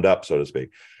ground up, so to speak.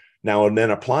 Now, and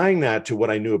then applying that to what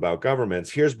I knew about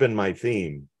governments, here's been my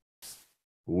theme.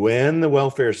 When the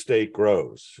welfare state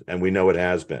grows, and we know it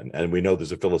has been, and we know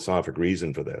there's a philosophic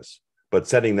reason for this, but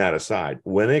setting that aside,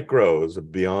 when it grows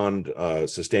beyond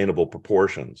sustainable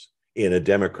proportions in a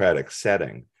democratic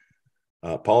setting,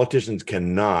 politicians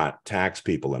cannot tax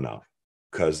people enough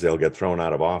because they'll get thrown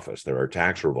out of office. There are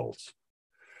tax revolts.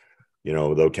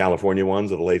 The California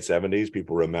ones of the late 70s,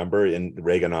 people remember in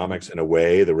Reaganomics, in a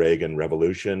way, the Reagan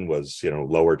Revolution was,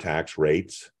 lower tax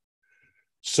rates.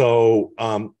 So,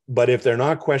 but if they're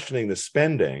not questioning the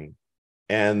spending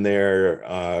and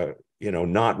they're,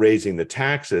 not raising the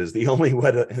taxes, the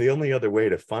only other way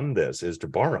to fund this is to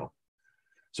borrow.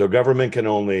 So government can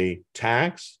only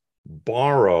tax,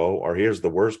 borrow, or here's the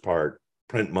worst part,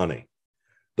 print money.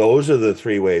 Those are the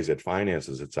three ways it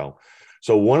finances itself.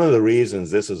 So one of the reasons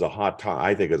this is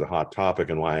I think is a hot topic,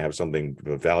 and why I have something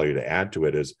of value to add to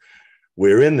it, is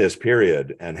we're in this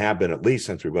period, and have been at least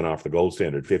since we went off the gold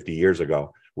standard 50 years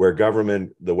ago, where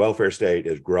government, the welfare state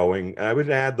is growing. And I would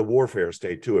add the warfare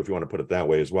state too, if you want to put it that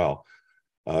way as well.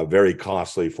 Very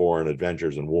costly foreign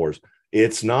adventures and wars.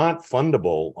 It's not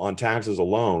fundable on taxes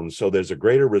alone. So there's a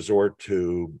greater resort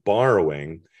to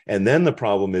borrowing. And then the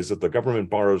problem is that the government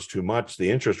borrows too much,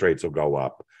 the interest rates will go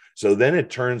up. So then it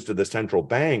turns to the central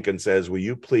bank and says, will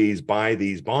you please buy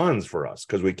these bonds for us?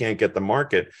 Because we can't get the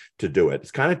market to do it.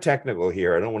 It's kind of technical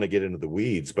here. I don't want to get into the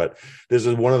weeds, but this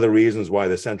is one of the reasons why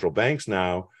the central banks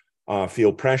now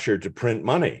feel pressured to print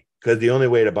money, because the only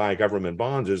way to buy government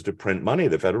bonds is to print money.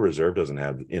 The Federal Reserve doesn't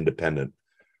have independent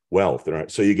wealth,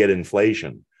 so you get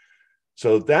inflation.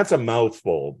 So that's a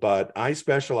mouthful, but I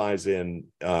specialize in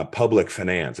public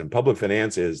finance, and public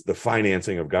finance is the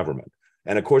financing of government.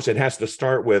 And of course, it has to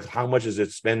start with how much is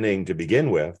it spending to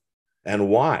begin with and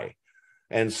why.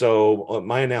 And so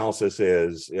my analysis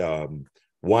is,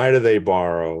 why do they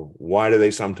borrow? Why do they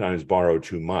sometimes borrow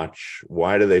too much?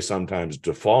 Why do they sometimes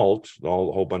default? A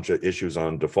whole bunch of issues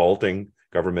on defaulting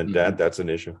government debt. That's an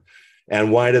issue.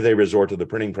 And why do they resort to the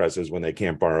printing presses when they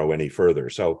can't borrow any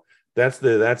further? So that's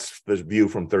the view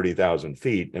from 30,000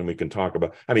 feet. And we can talk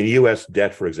about, US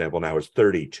debt, for example, now is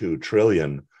 32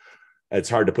 trillion. It's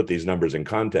hard to put these numbers in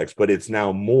context, but it's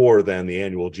now more than the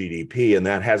annual GDP. And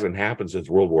that hasn't happened since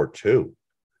World War II.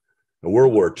 In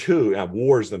World War II,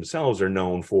 wars themselves are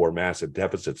known for massive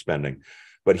deficit spending.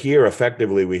 But here,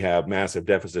 effectively, we have massive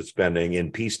deficit spending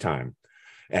in peacetime.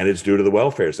 And it's due to the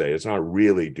welfare state. It's not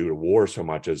really due to war so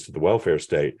much as to the welfare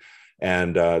state.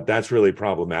 And that's really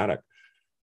problematic.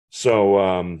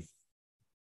 So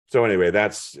anyway,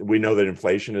 we know that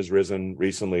inflation has risen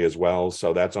recently as well.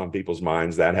 So that's on people's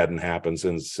minds. That hadn't happened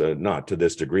since, not to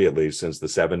this degree, at least, since the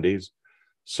 70s.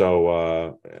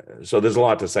 So there's a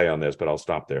lot to say on this, but I'll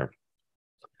stop there.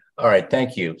 All right,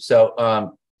 thank you. So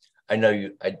I know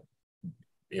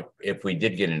if we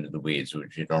did get into the weeds,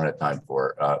 which you don't have time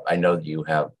for, I know that you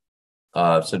have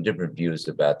some different views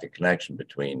about the connection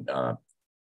between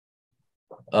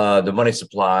the money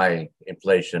supply,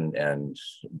 inflation, and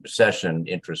recession,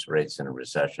 interest rates in a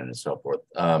recession, and so forth.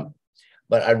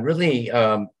 But I really,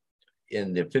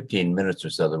 in the 15 minutes or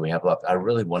so that we have left, I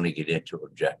really want to get into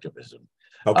objectivism.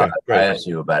 Okay, I asked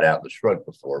you about Atlas Shrugged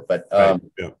before, but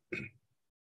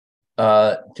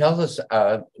tell us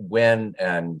when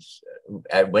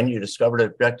you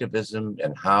discovered objectivism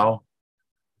and how.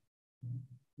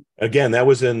 Again, that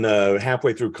was in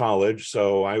halfway through college,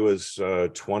 so I was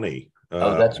 20.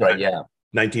 Oh, that's right, yeah.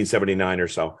 1979 or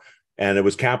so. And it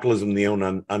was Capitalism, the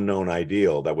Unknown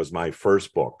Ideal. That was my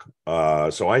first book.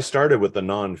 So I started with the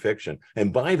nonfiction.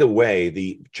 And by the way,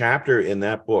 the chapter in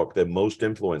that book that most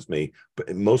influenced me,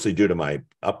 mostly due to my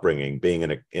upbringing, being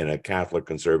in a Catholic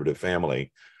conservative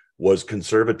family, was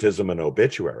conservatism and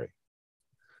obituary.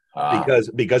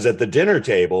 Because at the dinner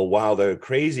table, while the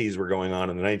crazies were going on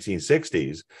in the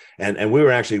 1960s, and we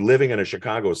were actually living in a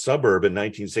Chicago suburb in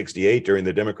 1968 during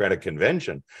the Democratic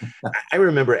Convention, I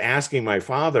remember asking my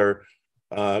father,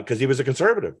 because he was a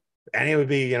conservative, and he would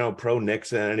be,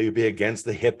 pro-Nixon, and he would be against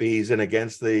the hippies and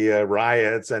against the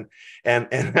riots and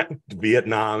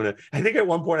Vietnam. And I think at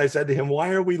one point I said to him,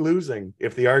 "Why are we losing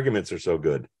if the arguments are so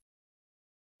good?"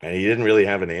 And he didn't really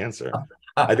have an answer.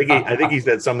 I think he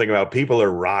said something about people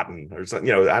are rotten or something.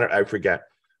 I forget.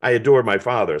 I adore my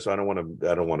father, so I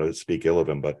don't want to speak ill of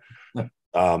him.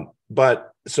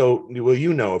 But so,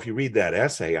 well, if you read that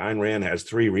essay, Ayn Rand has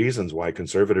 3 reasons why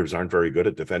conservatives aren't very good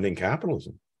at defending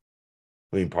capitalism.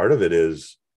 Part of it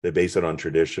is they base it on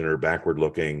tradition or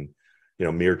backward-looking,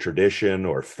 mere tradition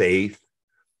or faith.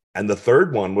 And the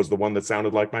third one was the one that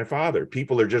sounded like my father.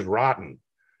 People are just rotten.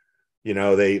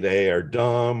 They are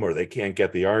dumb or they can't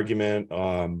get the argument.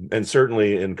 And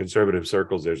certainly in conservative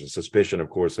circles, there's a suspicion, of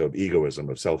course, of egoism,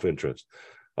 of self-interest,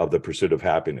 of the pursuit of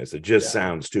happiness. It just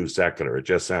sounds too secular. It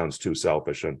just sounds too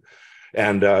selfish.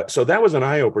 And so that was an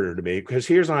eye-opener to me, because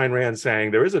here's Ayn Rand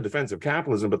saying there is a defense of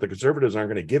capitalism, but the conservatives aren't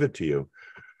going to give it to you.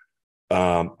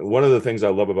 One of the things I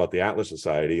love about the Atlas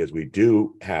Society is we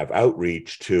do have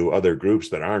outreach to other groups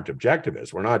that aren't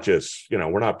objectivists. We're not just,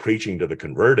 we're not preaching to the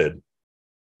converted.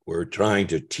 we're trying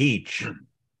to teach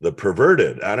the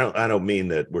perverted. I don't mean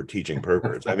that we're teaching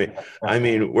perverts. I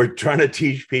mean we're trying to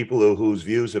teach people whose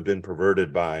views have been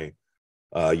perverted by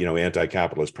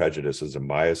anti-capitalist prejudices and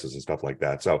biases and stuff like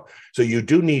that. So you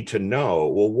do need to know,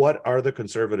 well, what are the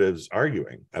conservatives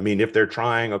arguing? I mean, if they're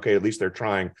trying, okay, at least they're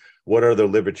trying. What are the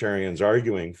libertarians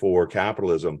arguing for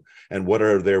capitalism, and what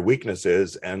are their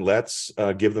weaknesses? And let's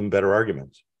give them better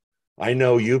arguments. I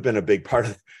know you've been a big part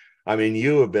of,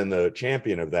 you have been the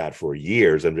champion of that for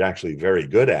years and actually very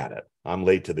good at it. I'm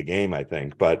late to the game, I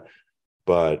think, but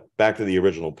back to the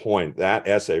original point, that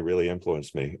essay really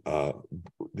influenced me.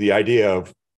 The idea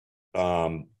of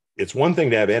it's one thing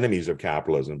to have enemies of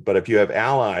capitalism, but if you have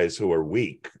allies who are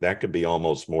weak, that could be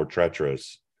almost more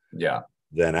treacherous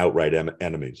than outright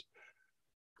enemies.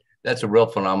 That's a real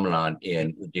phenomenon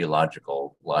in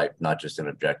ideological life, not just in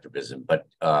objectivism, but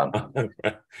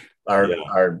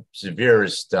our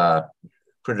severest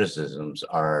criticisms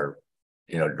are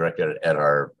directed at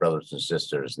our brothers and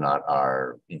sisters, not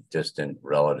our distant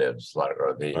relatives,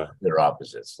 or their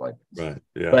opposites.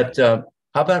 But how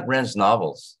about Rand's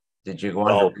novels? Did you go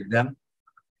on to read them?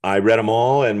 I read them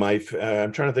all, and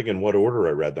I'm trying to think in what order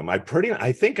I read them. I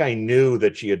think I knew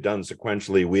that she had done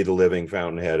sequentially We the Living,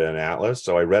 Fountainhead, and Atlas,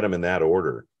 so I read them in that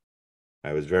order.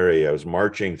 I was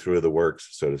marching through the works,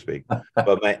 so to speak.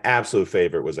 But my absolute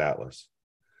favorite was Atlas,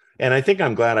 and I think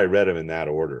I'm glad I read them in that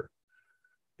order,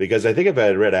 because I think if I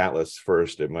had read Atlas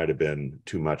first, it might have been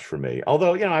too much for me.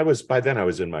 Although, by then I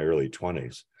was in my early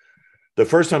 20s. The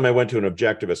first time I went to an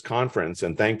objectivist conference,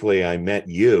 and thankfully I met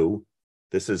you.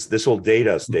 This will date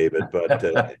us, David,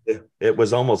 but it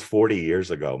was almost 40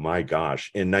 years ago. My gosh,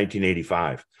 in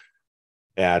 1985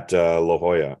 at La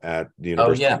Jolla at the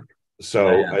university. Oh, yeah.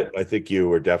 So I think you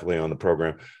were definitely on the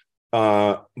program.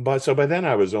 But so by then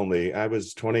I was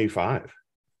 25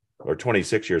 or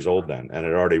 26 years old then, and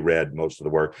I'd already read most of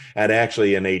the work. I'd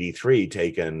actually in 83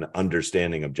 taken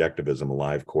Understanding Objectivism, a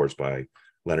live course by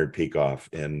Leonard Peikoff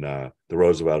in the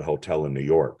Roosevelt Hotel in New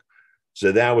York.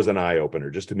 So that was an eye-opener,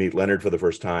 just to meet Leonard for the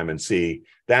first time and see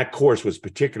that course was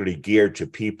particularly geared to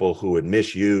people who had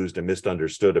misused and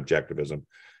misunderstood objectivism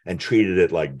and treated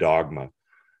it like dogma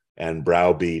and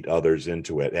browbeat others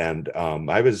into it. And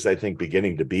I was, I think,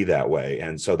 beginning to be that way.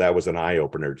 And so that was an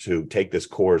eye-opener to take this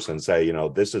course and say,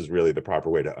 this is really the proper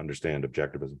way to understand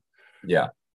objectivism. Yeah.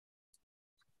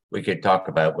 We could talk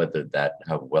about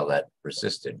how well that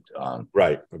persisted.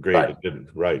 Right. Agreed. It didn't.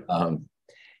 Right.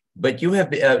 But you've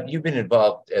been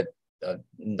involved at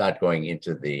not going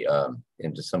into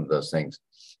into some of those things.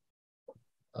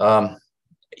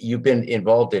 You've been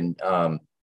involved in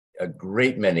a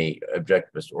great many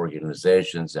objectivist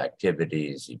organizations,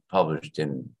 activities. You published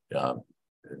in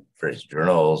various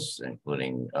journals,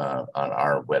 including on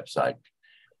our website.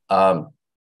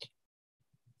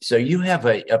 So you have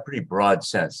a pretty broad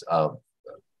sense of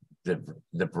the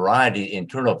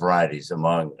internal varieties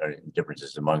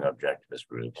differences among objectivist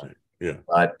groups. Yeah.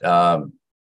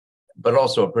 But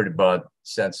also a pretty broad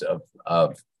sense of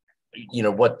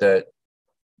what the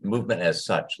movement as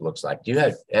such looks like. Do you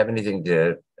have anything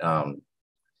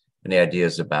any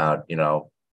ideas about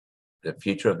the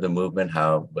future of the movement,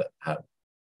 how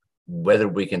whether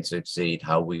we can succeed,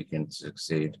 how we can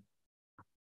succeed?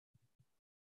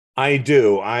 I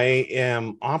do. I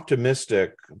am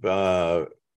optimistic,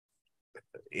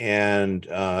 and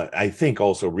I think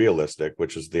also realistic,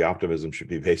 which is the optimism should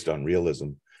be based on realism.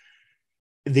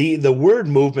 The word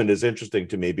movement is interesting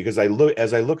to me because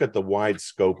as I look at the wide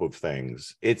scope of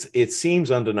things, it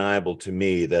seems undeniable to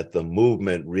me that the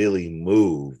movement really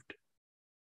moved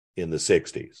in the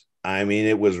 60s.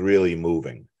 It was really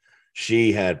moving.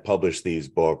 She had published these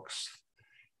books,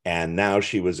 and now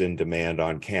she was in demand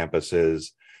on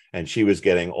campuses, and she was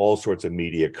getting all sorts of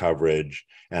media coverage,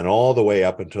 and all the way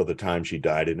up until the time she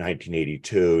died in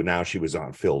 1982. Now she was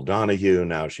on Phil Donahue.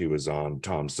 Now she was on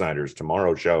Tom Snyder's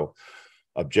Tomorrow Show.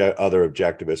 Other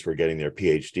objectivists were getting their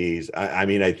PhDs.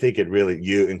 I think it really,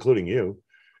 including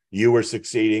you were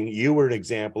succeeding. You were an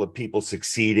example of people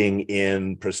succeeding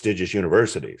in prestigious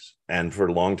universities. And for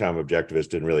a long time, objectivists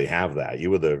didn't really have that.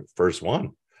 You were the first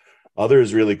one.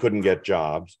 Others really couldn't get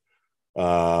jobs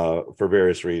for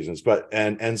various reasons.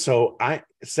 So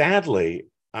sadly,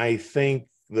 I think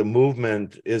the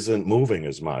movement isn't moving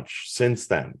as much since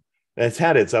then. It's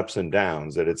had its ups and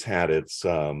downs, that it's had its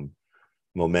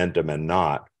momentum and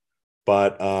not.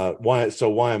 But why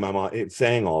am I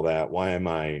saying all that? Why am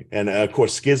I? And of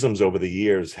course, schisms over the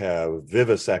years have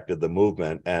vivisected the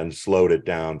movement and slowed it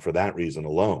down for that reason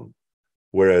alone.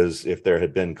 Whereas if there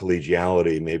had been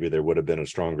collegiality, maybe there would have been a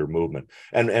stronger movement.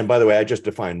 And by the way, I just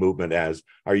define movement as,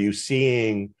 are you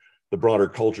seeing the broader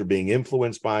culture being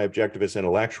influenced by objectivist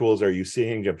intellectuals? Are you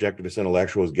seeing objectivist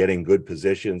intellectuals getting good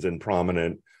positions in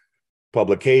prominent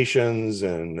publications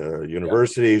and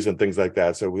universities and things like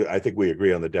that? So I think we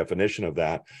agree on the definition of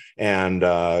that. And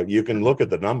you can look at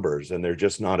the numbers, and they're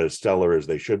just not as stellar as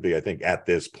they should be, I think, at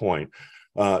this point.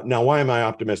 Now, why am I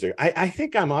optimistic? I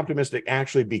think I'm optimistic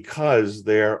actually because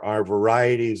there are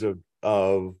varieties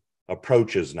of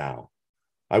approaches now.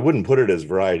 I wouldn't put it as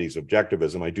varieties of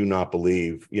objectivism. I do not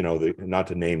believe, not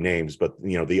to name names, but,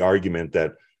 the argument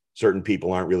that certain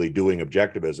people aren't really doing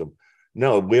objectivism.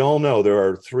 No, we all know there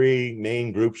are three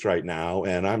main groups right now,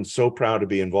 and I'm so proud to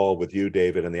be involved with you,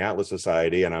 David, and the Atlas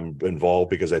Society, and I'm involved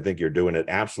because I think you're doing it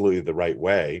absolutely the right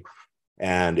way,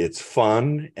 and it's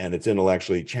fun, and it's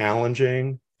intellectually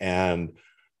challenging, and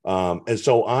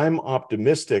so I'm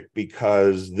optimistic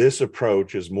because this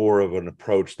approach is more of an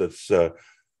approach that's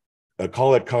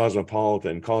call it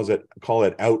cosmopolitan, call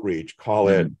it outreach, call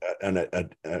it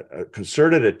a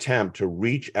concerted attempt to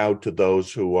reach out to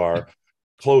those who are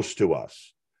close to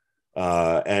us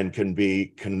and can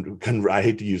be, I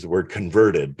hate to use the word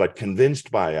converted, but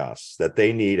convinced by us that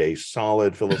they need a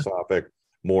solid philosophic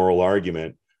moral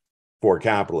argument for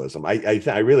capitalism.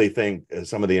 I really think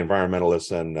some of the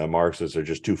environmentalists and Marxists are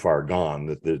just too far gone,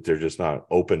 that they're just not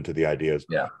open to the ideas.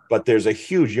 Yeah. But there's a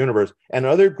huge universe, and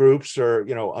other groups are,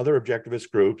 other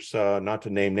objectivist groups, not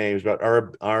to name names, but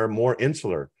are more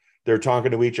insular. They're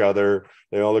talking to each other.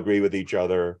 They all agree with each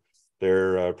other.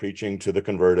 They're preaching to the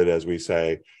converted, as we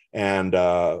say. And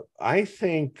I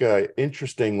think,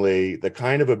 interestingly, the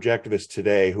kind of objectivists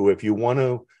today who, if you want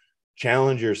to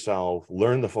challenge yourself,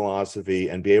 learn the philosophy,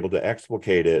 and be able to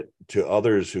explicate it to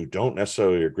others who don't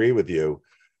necessarily agree with you,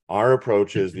 our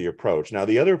approach is the approach. Now,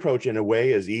 the other approach, in a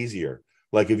way, is easier.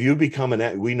 Like if you become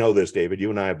we know this, David, you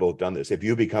and I have both done this. If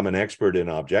you become an expert in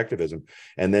objectivism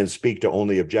and then speak to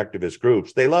only objectivist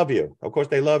groups, they love you. Of course,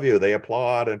 they love you. They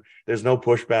applaud, and there's no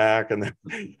pushback, and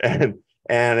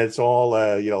it's all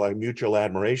like mutual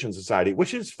admiration society,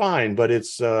 which is fine, but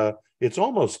it's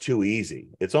almost too easy.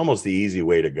 It's almost the easy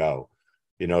way to go,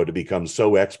 to become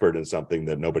so expert in something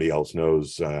that nobody else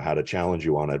knows how to challenge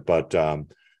you on it. But I'm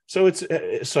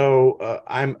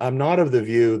not of the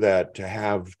view that to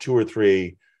have two or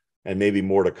three and maybe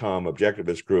more to come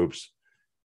objectivist groups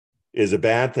is a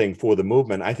bad thing for the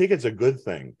movement. I think it's a good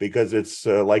thing because it's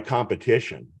like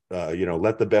competition.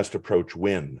 Let the best approach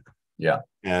win. Yeah.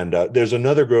 And there's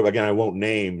another group, again, I won't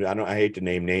name, I hate to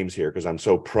name names here because I'm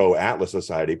so pro Atlas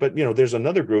Society, but there's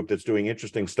another group that's doing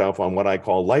interesting stuff on what I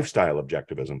call lifestyle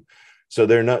objectivism. So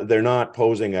they're not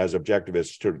posing as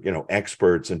objectivists to,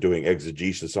 experts and doing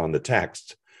exegesis on the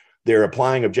text. They're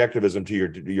applying objectivism to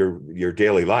your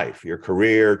daily life, your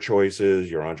career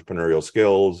choices, your entrepreneurial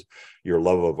skills, your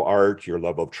love of art, your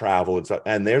love of travel, and stuff.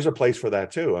 And there's a place for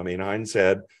that too. I mean, Heinz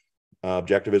said,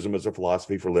 objectivism is a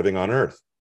philosophy for living on Earth.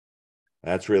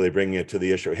 That's really bringing it to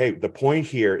the issue. Hey, the point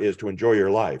here is to enjoy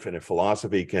your life. And if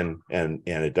philosophy can, and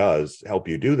it does, help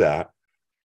you do that,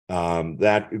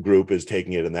 that group is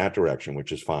taking it in that direction,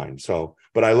 which is fine. So,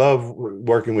 but I love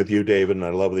working with you, David, and I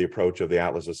love the approach of the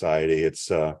Atlas Society.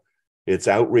 It's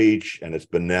outreach, and it's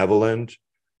benevolent,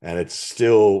 and it's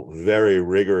still very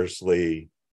rigorously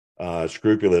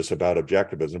scrupulous about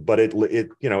objectivism. But it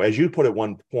as you put at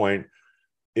one point,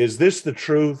 is this the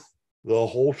truth, the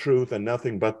whole truth, and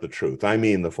nothing but the truth? I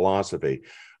mean, the philosophy.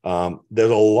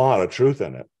 There's a lot of truth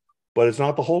in it, but it's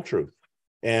not the whole truth.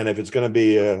 And if it's going to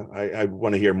be, I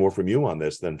want to hear more from you on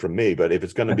this than from me, but if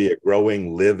it's going to be a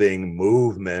growing, living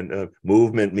movement,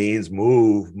 movement means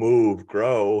move,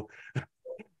 grow.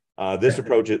 This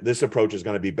approach is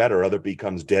going to be better. Other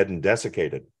becomes dead and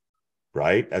desiccated,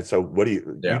 right? And so, what do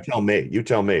you tell me? You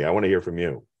tell me. I want to hear from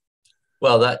you.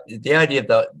 Well, the idea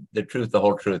of the truth, the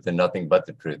whole truth, and nothing but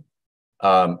the truth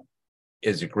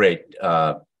is a great,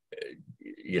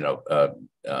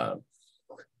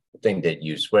 thing that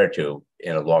you swear to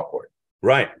in a law court,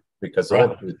 right? Because the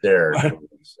whole truth there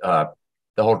is the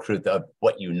whole truth of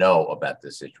what you know about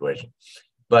this situation.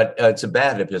 But it's a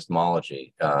bad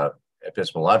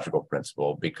epistemological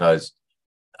principle, because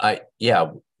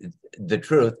the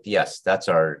truth, yes, that's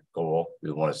our goal.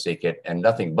 We want to seek it, and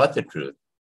nothing but the truth.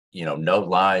 No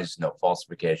lies, no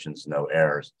falsifications, no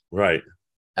errors. Right.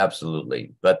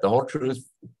 Absolutely. But the whole truth,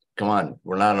 come on,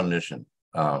 we're not omniscient.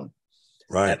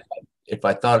 Right. If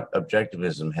I thought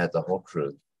objectivism had the whole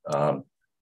truth, I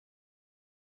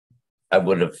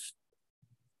would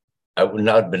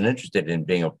not have been interested in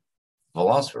being a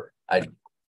philosopher. I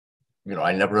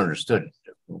never understood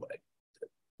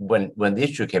when the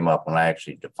issue came up, when I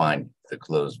actually defined the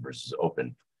closed versus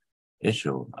open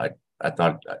issue. I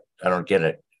thought, I don't get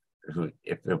it.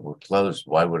 If it were closed,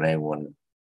 why would anyone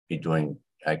be doing,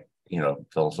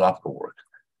 philosophical work.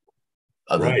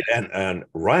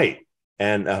 Right.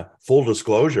 And full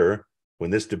disclosure,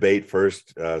 when this debate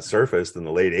first surfaced in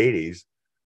the late 80s,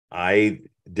 I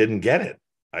didn't get it.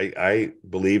 I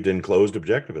believed in closed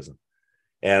objectivism.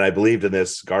 And I believed in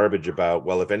this garbage about,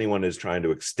 well, if anyone is trying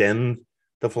to extend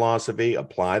the philosophy,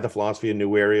 apply the philosophy in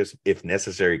new areas, if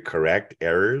necessary, correct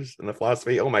errors in the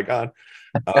philosophy, oh my God,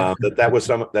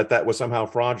 that was somehow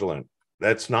fraudulent.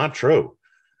 That's not true.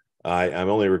 I'm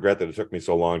only regret that it took me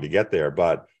so long to get there.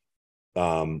 But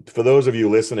for those of you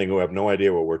listening who have no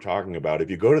idea what we're talking about, if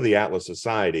you go to the Atlas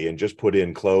Society and just put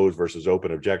in closed versus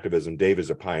open objectivism, Dave is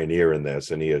a pioneer in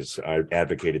this, and he has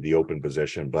advocated the open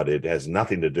position, but it has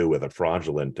nothing to do with a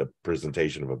fraudulent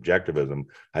presentation of objectivism.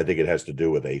 I think it has to do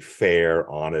with a fair,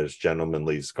 honest,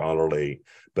 gentlemanly, scholarly,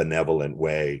 benevolent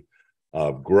way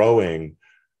of growing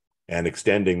and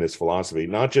extending this philosophy,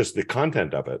 not just the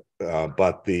content of it,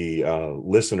 but the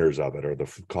listeners of it, or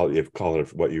call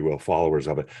it what you will, followers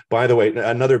of it. By the way,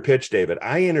 another pitch, David,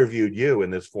 I interviewed you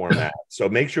in this format. So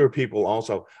make sure people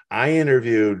also, I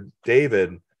interviewed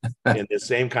David in the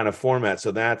same kind of format. So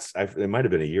it might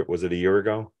have been a year. Was it a year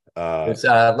ago? It's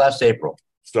last April.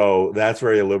 So that's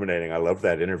very illuminating. I love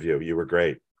that interview. You were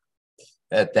great.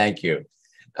 Thank you.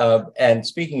 And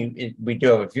speaking, we do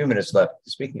have a few minutes left.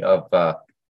 Speaking of,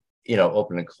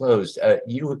 open and closed,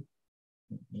 you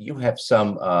have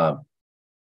some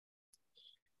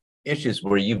issues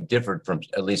where you've differed from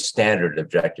at least standard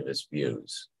objectivist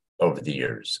views over the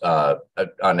years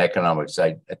on economics.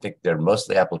 I think they're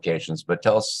mostly applications, but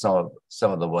tell us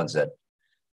some of the ones that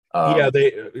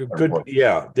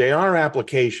they are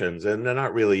applications, and they're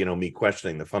not really me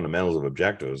questioning the fundamentals of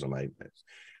objectivism.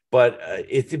 But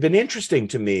it's been interesting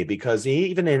to me because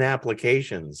even in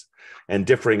applications and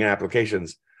differing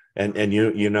applications, and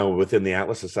within the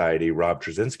Atlas Society, Rob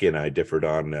Trzynski and I differed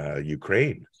on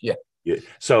Ukraine. Yeah.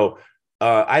 So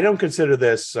I don't consider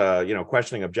this,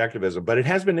 questioning objectivism, but it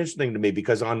has been interesting to me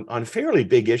because on fairly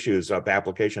big issues of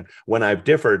application, when I've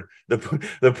differed, the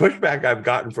pushback I've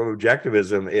gotten from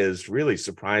objectivism is really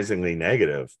surprisingly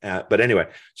negative. But anyway,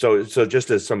 so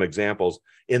just as some examples,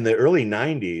 in the early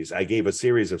 90s, I gave a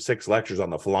series of 6 lectures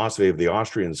on the philosophy of the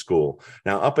Austrian school.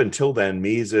 Now, up until then,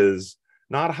 Mises,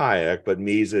 not Hayek, but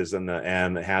Mises and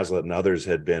Hazlitt and others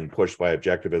had been pushed by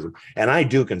objectivism. And I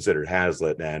do consider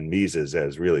Hazlitt and Mises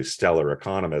as really stellar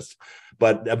economists.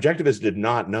 But objectivists did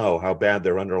not know how bad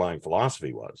their underlying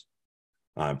philosophy was.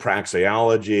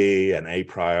 Praxeology and a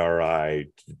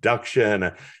priori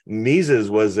deduction. Mises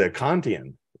was a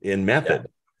Kantian in method.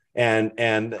 Yeah.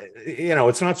 And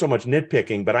it's not so much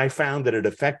nitpicking, but I found that it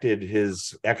affected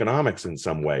his economics in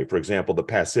some way. For example, the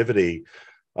passivity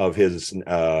of his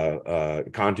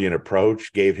Kantian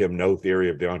approach gave him no theory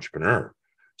of the entrepreneur.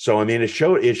 So, it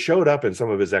showed up in some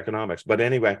of his economics. But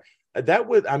anyway, that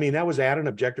was at an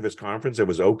objectivist conference. It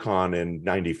was Ocon in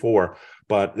 94,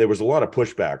 but there was a lot of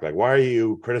pushback. Like, why are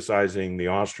you criticizing the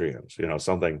Austrians?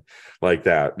 Something like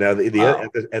that. Now,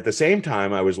 at the same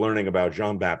time, I was learning about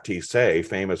Jean-Baptiste Say,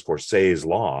 famous for Say's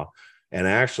law, and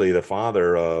actually the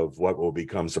father of what will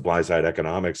become supply-side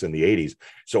economics in the 80s.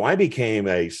 So I became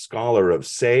a scholar of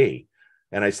Say,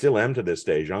 and I still am to this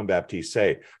day, Jean-Baptiste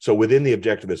Say. So within the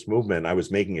objectivist movement, I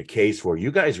was making a case for, you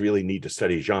guys really need to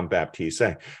study Jean-Baptiste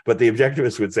Say. But the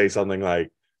objectivists would say something like,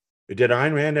 did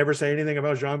Ayn Rand ever say anything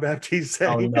about Jean-Baptiste Say?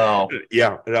 Oh, no.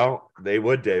 Yeah, no, they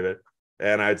would, David.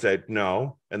 And I'd say,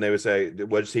 no. And they would say,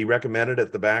 was he recommended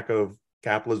at the back of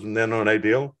Capitalism Then on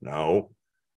Ideal? No.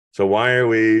 So why are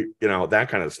we, that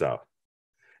kind of stuff?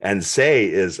 And Say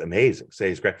is amazing. Say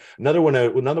is great. Another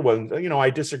one, I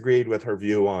disagreed with her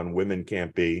view on women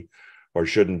can't be or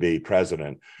shouldn't be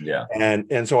president. Yeah.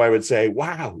 And so I would say,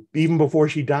 wow, even before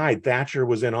she died, Thatcher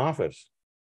was in office.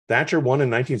 Thatcher won in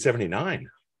 1979.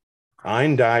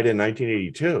 Ayn died in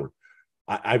 1982.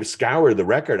 I've scoured the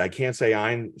record. I can't see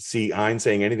Ayn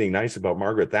saying anything nice about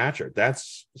Margaret Thatcher.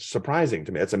 That's surprising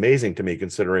to me. It's amazing to me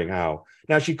considering how.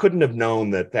 Now, she couldn't have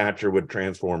known that Thatcher would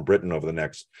transform Britain over the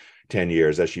next 10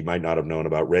 years, as she might not have known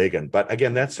about Reagan. But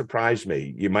again, that surprised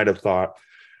me. You might have thought.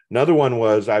 Another one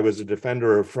was I was a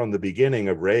defender from the beginning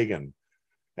of Reagan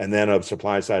and then of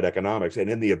supply-side economics. And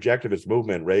in the objectivist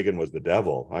movement, Reagan was the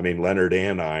devil. Leonard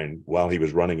Ayn, while he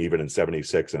was running even in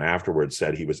 76 and afterwards,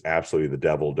 said he was absolutely the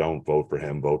devil. Don't vote for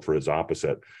him, vote for his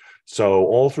opposite. So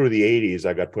all through the 80s,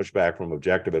 I got pushback from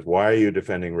objectivists. Why are you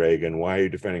defending Reagan? Why are you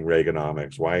defending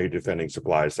Reaganomics? Why are you defending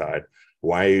supply side?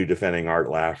 Why are you defending Art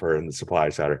Laffer and the supply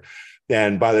side?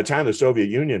 And by the time the Soviet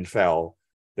Union fell,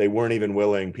 they weren't even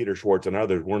willing, Peter Schwartz and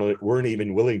others weren't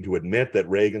even willing to admit that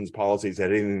Reagan's policies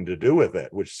had anything to do with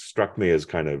it, which struck me as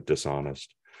kind of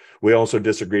dishonest. We also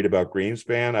disagreed about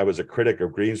Greenspan. I was a critic of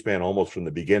Greenspan almost from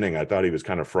the beginning. I thought he was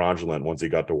kind of fraudulent once he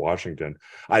got to Washington.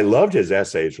 I loved his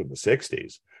essays from the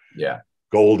 60s. Yeah.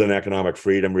 Gold and Economic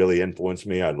Freedom really influenced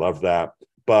me. I love that.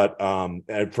 But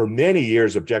and for many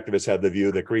years, objectivists had the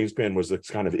view that Greenspan was this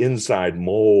kind of inside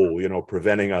mole,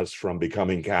 preventing us from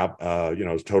becoming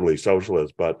totally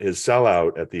socialist. But his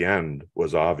sellout at the end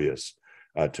was obvious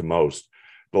to most.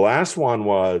 The last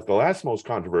most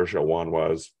controversial one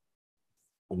was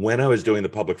when I was doing the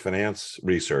public finance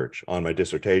research on my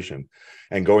dissertation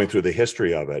and going through the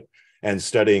history of it and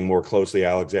studying more closely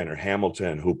Alexander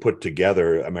Hamilton, who put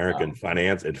together American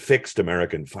finance and fixed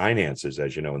American finances,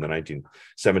 as you know, in the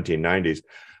 1790s.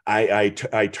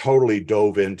 I totally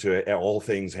dove into all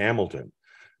things Hamilton,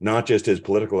 not just his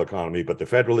political economy, but the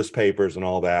Federalist Papers and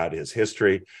all that, his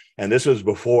history. And this was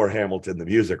before Hamilton the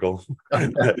musical,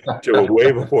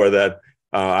 way before that.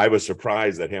 I was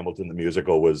surprised that Hamilton the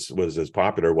musical was as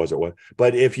popular as it was.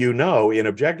 But if you know, in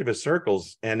objectivist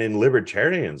circles and in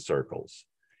libertarian circles,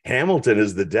 Hamilton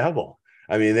is the devil.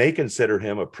 I mean, they consider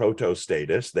him a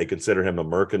proto-statist. They consider him a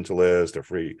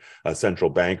mercantilist, a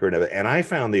central banker. And I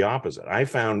found the opposite. I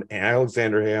found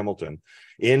Alexander Hamilton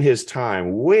in his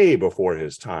time, way before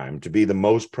his time, to be the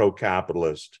most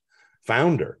pro-capitalist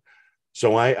founder.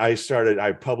 So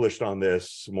I published on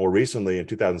this more recently in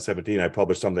 2017. I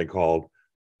published something called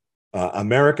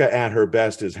America at Her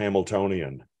Best is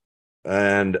Hamiltonian.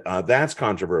 And that's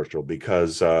controversial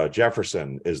because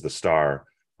Jefferson is the star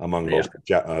among most,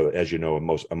 as you know,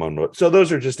 among most. So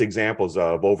those are just examples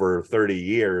of over 30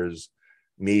 years,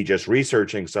 me just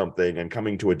researching something and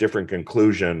coming to a different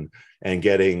conclusion and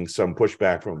getting some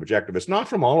pushback from objectivists, not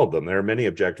from all of them. There are many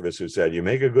objectivists who said, you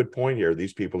make a good point here.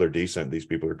 These people are decent. These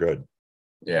people are good.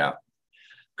 Yeah.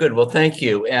 Good. Well, thank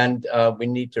you. And we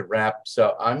need to wrap.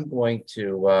 So I'm going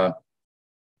to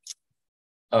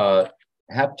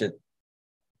have to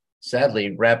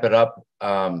sadly wrap it up.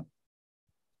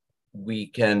 We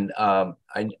can, I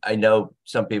know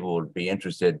some people would be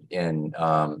interested in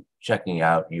checking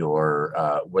out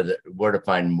your, where to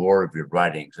find more of your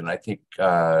writings. And I think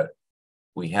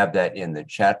we have that in the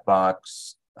chat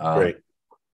box. Great.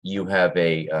 You have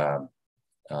at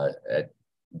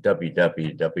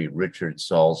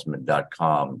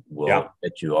www.richardsalsman.com will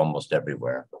get you almost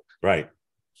everywhere. Right.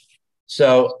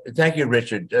 So thank you,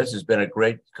 Richard. This has been a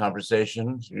great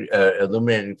conversation,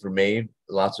 illuminating for me,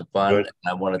 lots of fun. Good.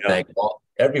 And I want to thank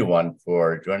everyone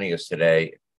for joining us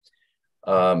today.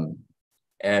 And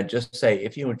just say,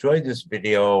 if you enjoyed this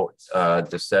video,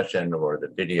 this session, or the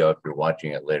video if you're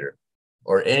watching it later,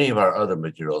 or any of our other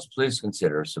materials, please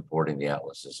consider supporting the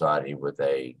Atlas Society with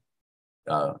a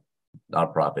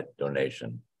nonprofit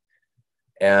donation.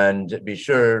 And be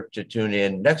sure to tune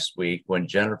in next week when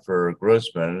Jennifer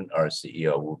Grossman, our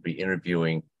CEO, will be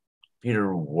interviewing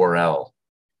Peter Worrell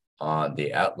on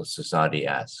the Atlas Society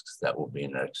Asks. That will be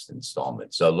next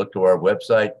installment. So look to our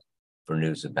website for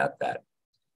news about that.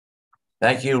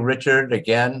 Thank you, Richard,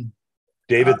 again.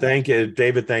 David, thank you.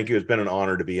 David, thank you. It's been an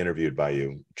honor to be interviewed by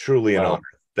you. Truly an honor.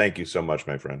 Thank you so much,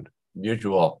 my friend.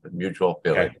 Mutual feeling.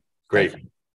 Okay. Great.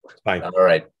 Bye. All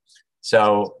right.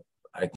 So